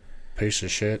China-made piece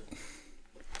of shit.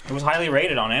 It was highly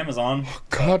rated on Amazon.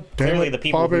 God damn Clearly, it, the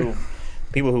people Bobby.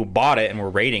 who bought it and were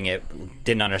rating it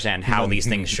didn't understand how these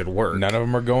things should work. None of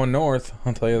them are going north,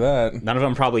 I'll tell you that. None of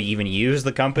them probably even use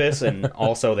the compass, and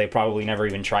also they probably never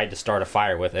even tried to start a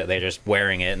fire with it. They're just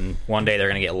wearing it, and one day they're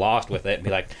gonna get lost with it and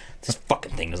be like, "This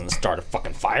fucking thing doesn't start a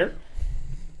fucking fire."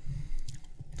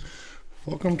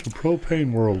 Welcome to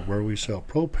Propane World, where we sell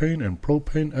propane and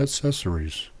propane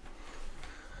accessories.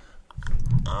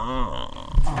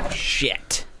 Oh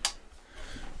shit!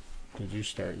 Did you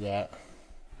start that?